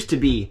this used to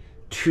be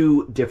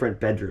 2 different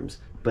bedrooms,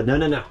 but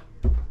no.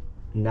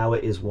 Now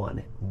it is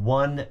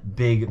one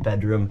big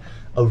bedroom,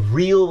 a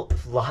real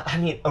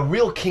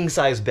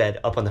king-size bed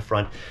up on the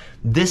front.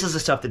 This is the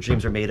stuff that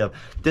dreams are made of.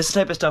 This is the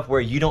type of stuff where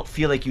you don't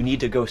feel like you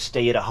need to go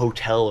stay at a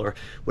hotel or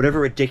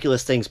whatever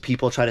ridiculous things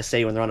people try to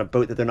say when they're on a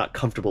boat that they're not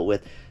comfortable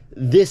with.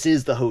 This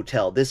is the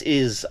hotel. This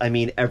is, I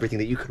mean, everything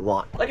that you could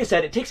want. Like I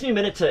said, it takes me a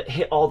minute to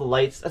hit all the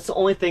lights. That's the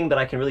only thing that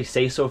I can really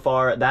say so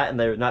far. That and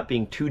there not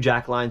being 2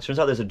 jack lines. Turns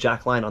out there's a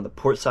jack line on the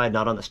port side,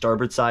 not on the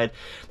starboard side.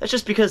 That's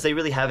just because they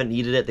really haven't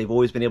needed it. They've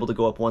always been able to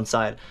go up one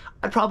side.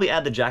 I'd probably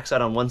add the jack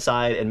side on one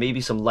side and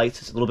maybe some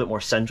lights. It's a little bit more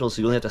central,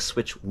 so you only have to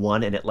switch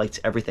one and it lights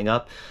everything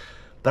up.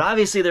 But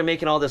obviously they're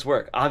making all this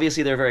work.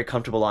 Obviously they're very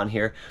comfortable on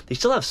here. They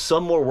still have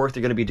some more work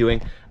they're gonna be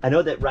doing. I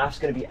know that Raff's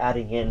gonna be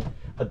adding in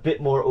a bit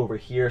more over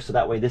here so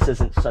that way this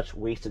isn't such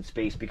wasted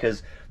space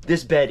because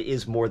this bed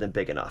is more than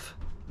big enough.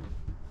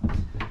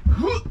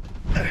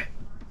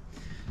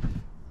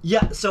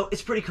 Yeah, so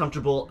it's pretty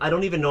comfortable. I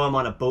don't even know I'm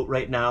on a boat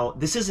right now.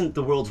 This isn't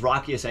the world's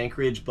rockiest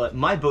anchorage, but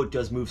my boat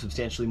does move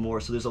substantially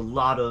more, so there's a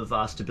lot of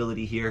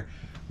stability here.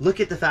 Look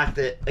at the fact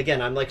that,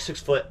 again, I'm like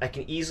 6 foot. I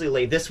can easily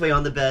lay this way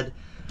on the bed.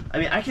 I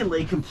mean, I can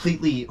lay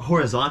completely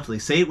horizontally.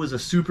 Say it was a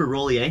super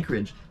rolly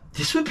anchorage.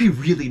 This would be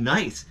really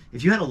nice.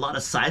 If you had a lot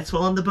of side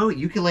swell on the boat,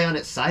 you can lay on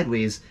it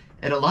sideways.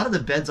 And a lot of the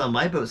beds on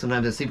my boat,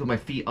 sometimes I sleep with my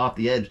feet off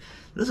the edge.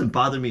 It doesn't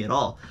bother me at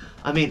all.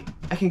 I mean,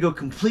 I can go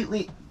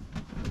completely...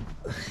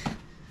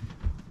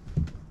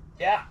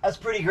 Yeah, that's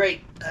pretty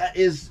great. That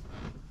is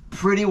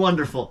pretty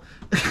wonderful.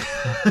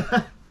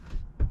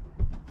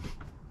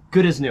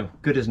 Good as new,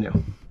 good as new.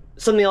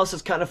 Something else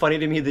that's kind of funny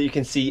to me that you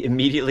can see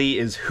immediately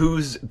is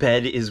whose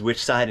bed is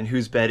which side and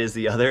whose bed is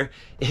the other.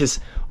 Is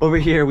over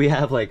here we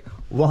have like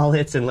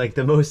wallets and like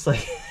the most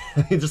like,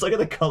 just look at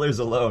the colors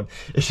alone.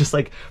 It's just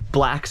like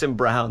blacks and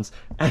browns.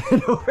 And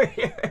then over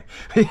here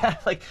we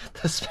have like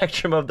the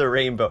spectrum of the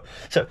rainbow.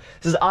 So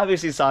this is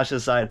obviously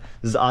Sasha's side.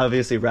 This is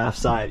obviously Raff's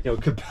side. You know,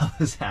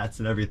 Cabela's hats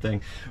and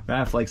everything.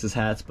 Raff likes his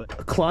hats, but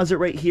a closet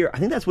right here. I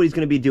think that's what he's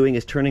going to be doing,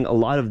 is turning a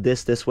lot of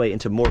this way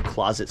into more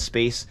closet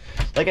space.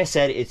 Like I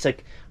said, it's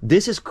like,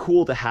 this is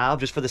cool to have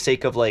just for the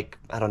sake of like,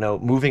 I don't know,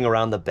 moving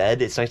around the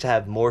bed. It's nice to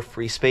have more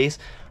free space.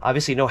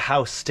 Obviously no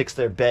house sticks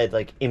their bed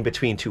like in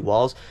between 2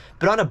 walls,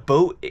 but on a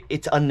boat,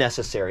 it's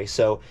unnecessary.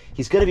 So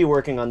he's gonna be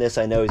working on this.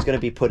 I know he's gonna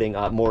be putting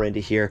more into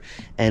here.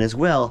 And as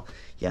well,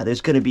 yeah,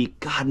 there's gonna be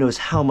God knows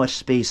how much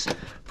space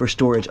for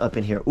storage up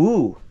in here.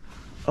 Ooh,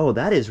 oh,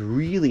 that is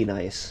really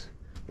nice.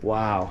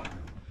 Wow.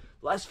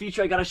 Last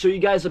feature I gotta show you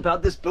guys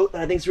about this boat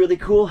that I think is really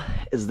cool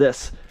is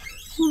this.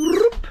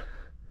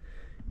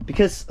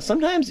 Because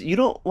sometimes you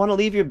don't want to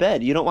leave your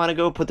bed. You don't want to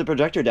go put the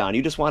projector down.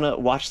 You just want to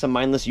watch some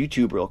mindless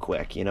YouTube real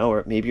quick, you know,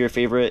 or maybe your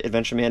favorite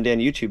Adventure Man Dan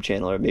YouTube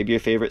channel, or maybe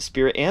your favorite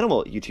Spearit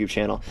Animal YouTube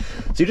channel.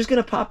 So you're just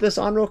going to pop this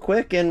on real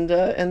quick and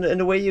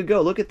away you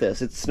go. Look at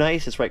this. It's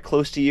nice. It's right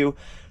close to you.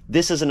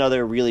 This is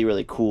another really,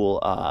 really cool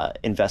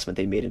investment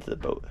they made into the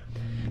boat.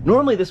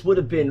 Normally this would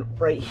have been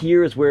right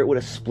here is where it would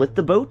have split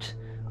the boat.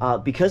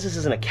 Because this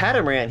isn't a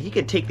catamaran, he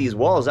could take these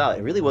walls out.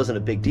 It really wasn't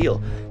a big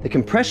deal. The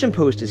compression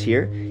post is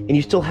here, and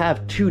you still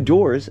have 2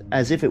 doors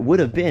as if it would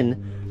have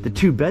been the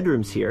 2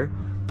 bedrooms here.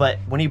 But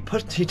when he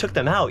took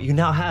them out, you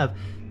now have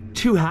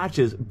 2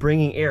 hatches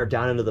bringing air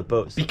down into the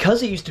boat.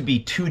 Because it used to be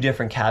 2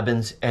 different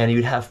cabins, and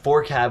you'd have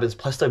 4 cabins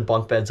plus the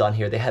bunk beds on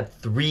here, they had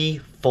 3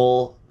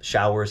 full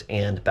showers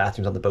and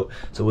bathrooms on the boat.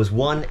 So it was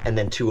 1 and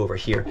then 2 over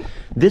here.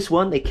 This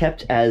one they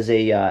kept as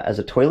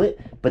a toilet,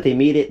 but they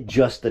made it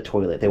just the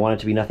toilet. They wanted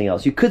it to be nothing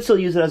else. You could still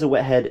use it as a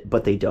wet head,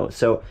 but they don't.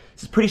 So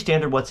this is pretty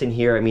standard what's in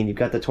here. I mean, you've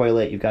got the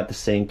toilet, you've got the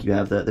sink, you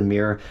have the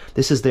mirror.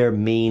 This is their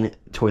main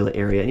toilet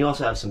area, and you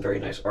also have some very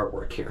nice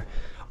artwork here.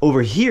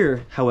 Over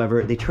here,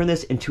 however, they turned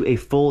this into a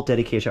full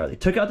dedicated shower. They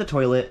took out the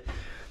toilet,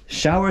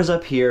 showers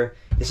up here.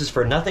 This is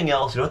for nothing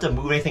else. You don't have to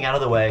move anything out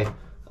of the way.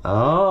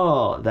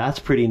 Oh, that's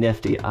pretty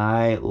nifty.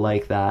 I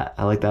like that.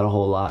 I like that a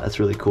whole lot. That's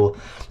really cool.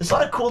 There's a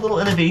lot of cool little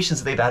innovations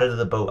that they've added to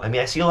the boat. I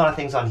mean, I see a lot of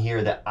things on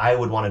here that I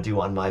would want to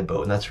do on my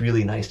boat, and that's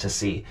really nice to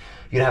see.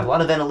 You're gonna have a lot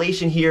of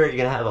ventilation here. You're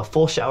gonna have a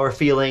full shower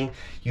feeling.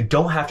 You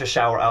don't have to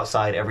shower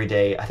outside every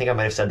day. I think I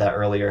might have said that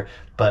earlier,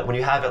 but when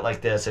you have it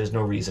like this, there's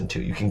no reason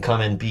to. You can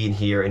come and be in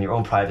here in your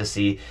own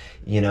privacy,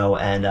 you know,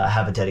 and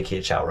have a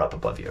dedicated shower up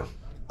above you.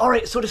 All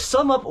right, so to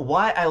sum up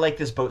why I like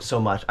this boat so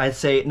much, I'd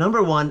say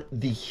number 1,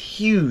 the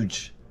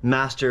huge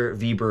Master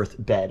V-berth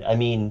bed. I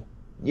mean,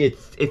 it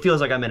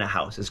feels like I'm in a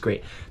house. It's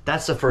great.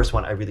 That's the first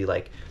one I really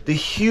like. The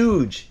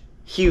huge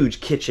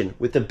kitchen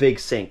with the big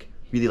sink.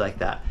 Really like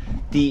that.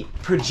 The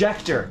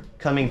projector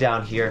coming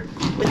down here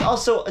with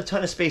also a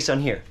ton of space on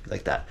here,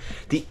 like that.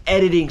 The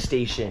editing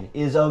station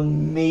is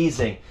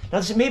amazing. Now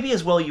this maybe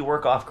as well you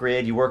work off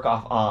grid, you work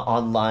off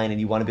online and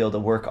you want to be able to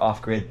work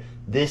off grid.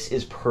 This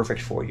is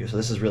perfect for you. So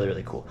this is really,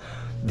 really cool.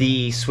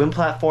 The swim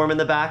platform in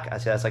the back,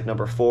 I'd say that's like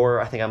number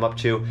 4, I think I'm up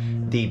to.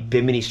 The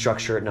bimini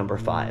structure at number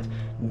 5.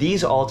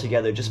 These all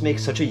together just make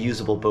such a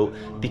usable boat.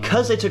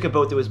 Because they took a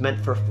boat that was meant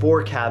for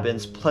 4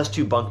 cabins plus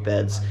 2 bunk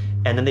beds,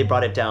 and then they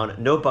brought it down,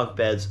 no bunk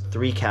beds,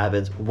 3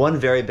 cabins, 1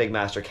 very big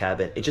master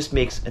cabin. It just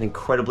makes an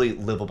incredibly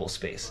livable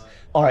space.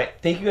 All right,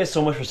 thank you guys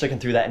so much for sticking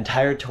through that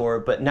entire tour,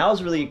 but now is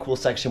a really cool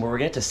section where we're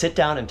gonna get to sit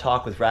down and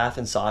talk with Raff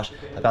and Sasha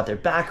about their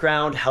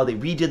background, how they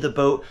redid the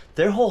boat,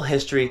 their whole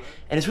history,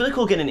 and it's really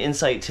cool getting an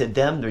insight to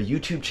them, their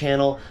YouTube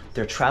channel,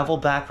 their travel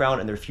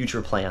background, and their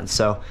future plans.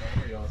 So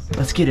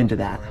let's get into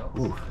that.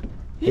 Ooh.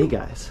 Hey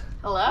guys.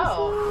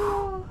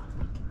 Hello.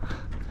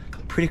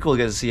 Pretty cool to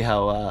get to see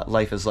how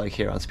life is like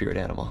here on Spearit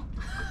Animal.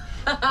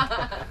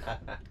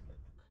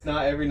 It's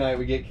not every night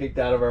we get kicked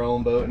out of our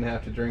own boat and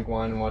have to drink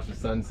wine and watch the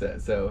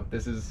sunset, so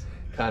this is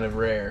kind of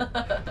rare.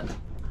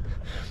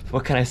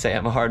 What can I say?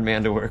 I'm a hard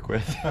man to work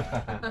with.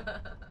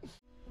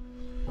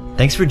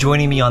 Thanks for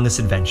joining me on this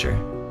adventure.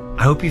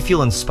 I hope you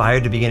feel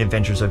inspired to begin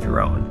adventures of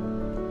your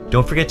own.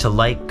 Don't forget to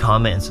like,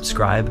 comment, and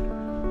subscribe.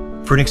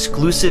 For an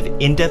exclusive,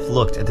 in-depth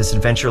look at this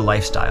adventure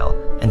lifestyle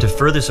and to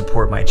further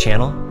support my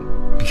channel,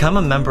 become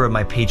a member of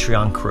my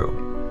Patreon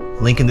crew.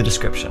 Link in the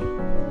description.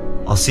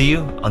 I'll see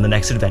you on the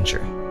next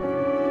adventure.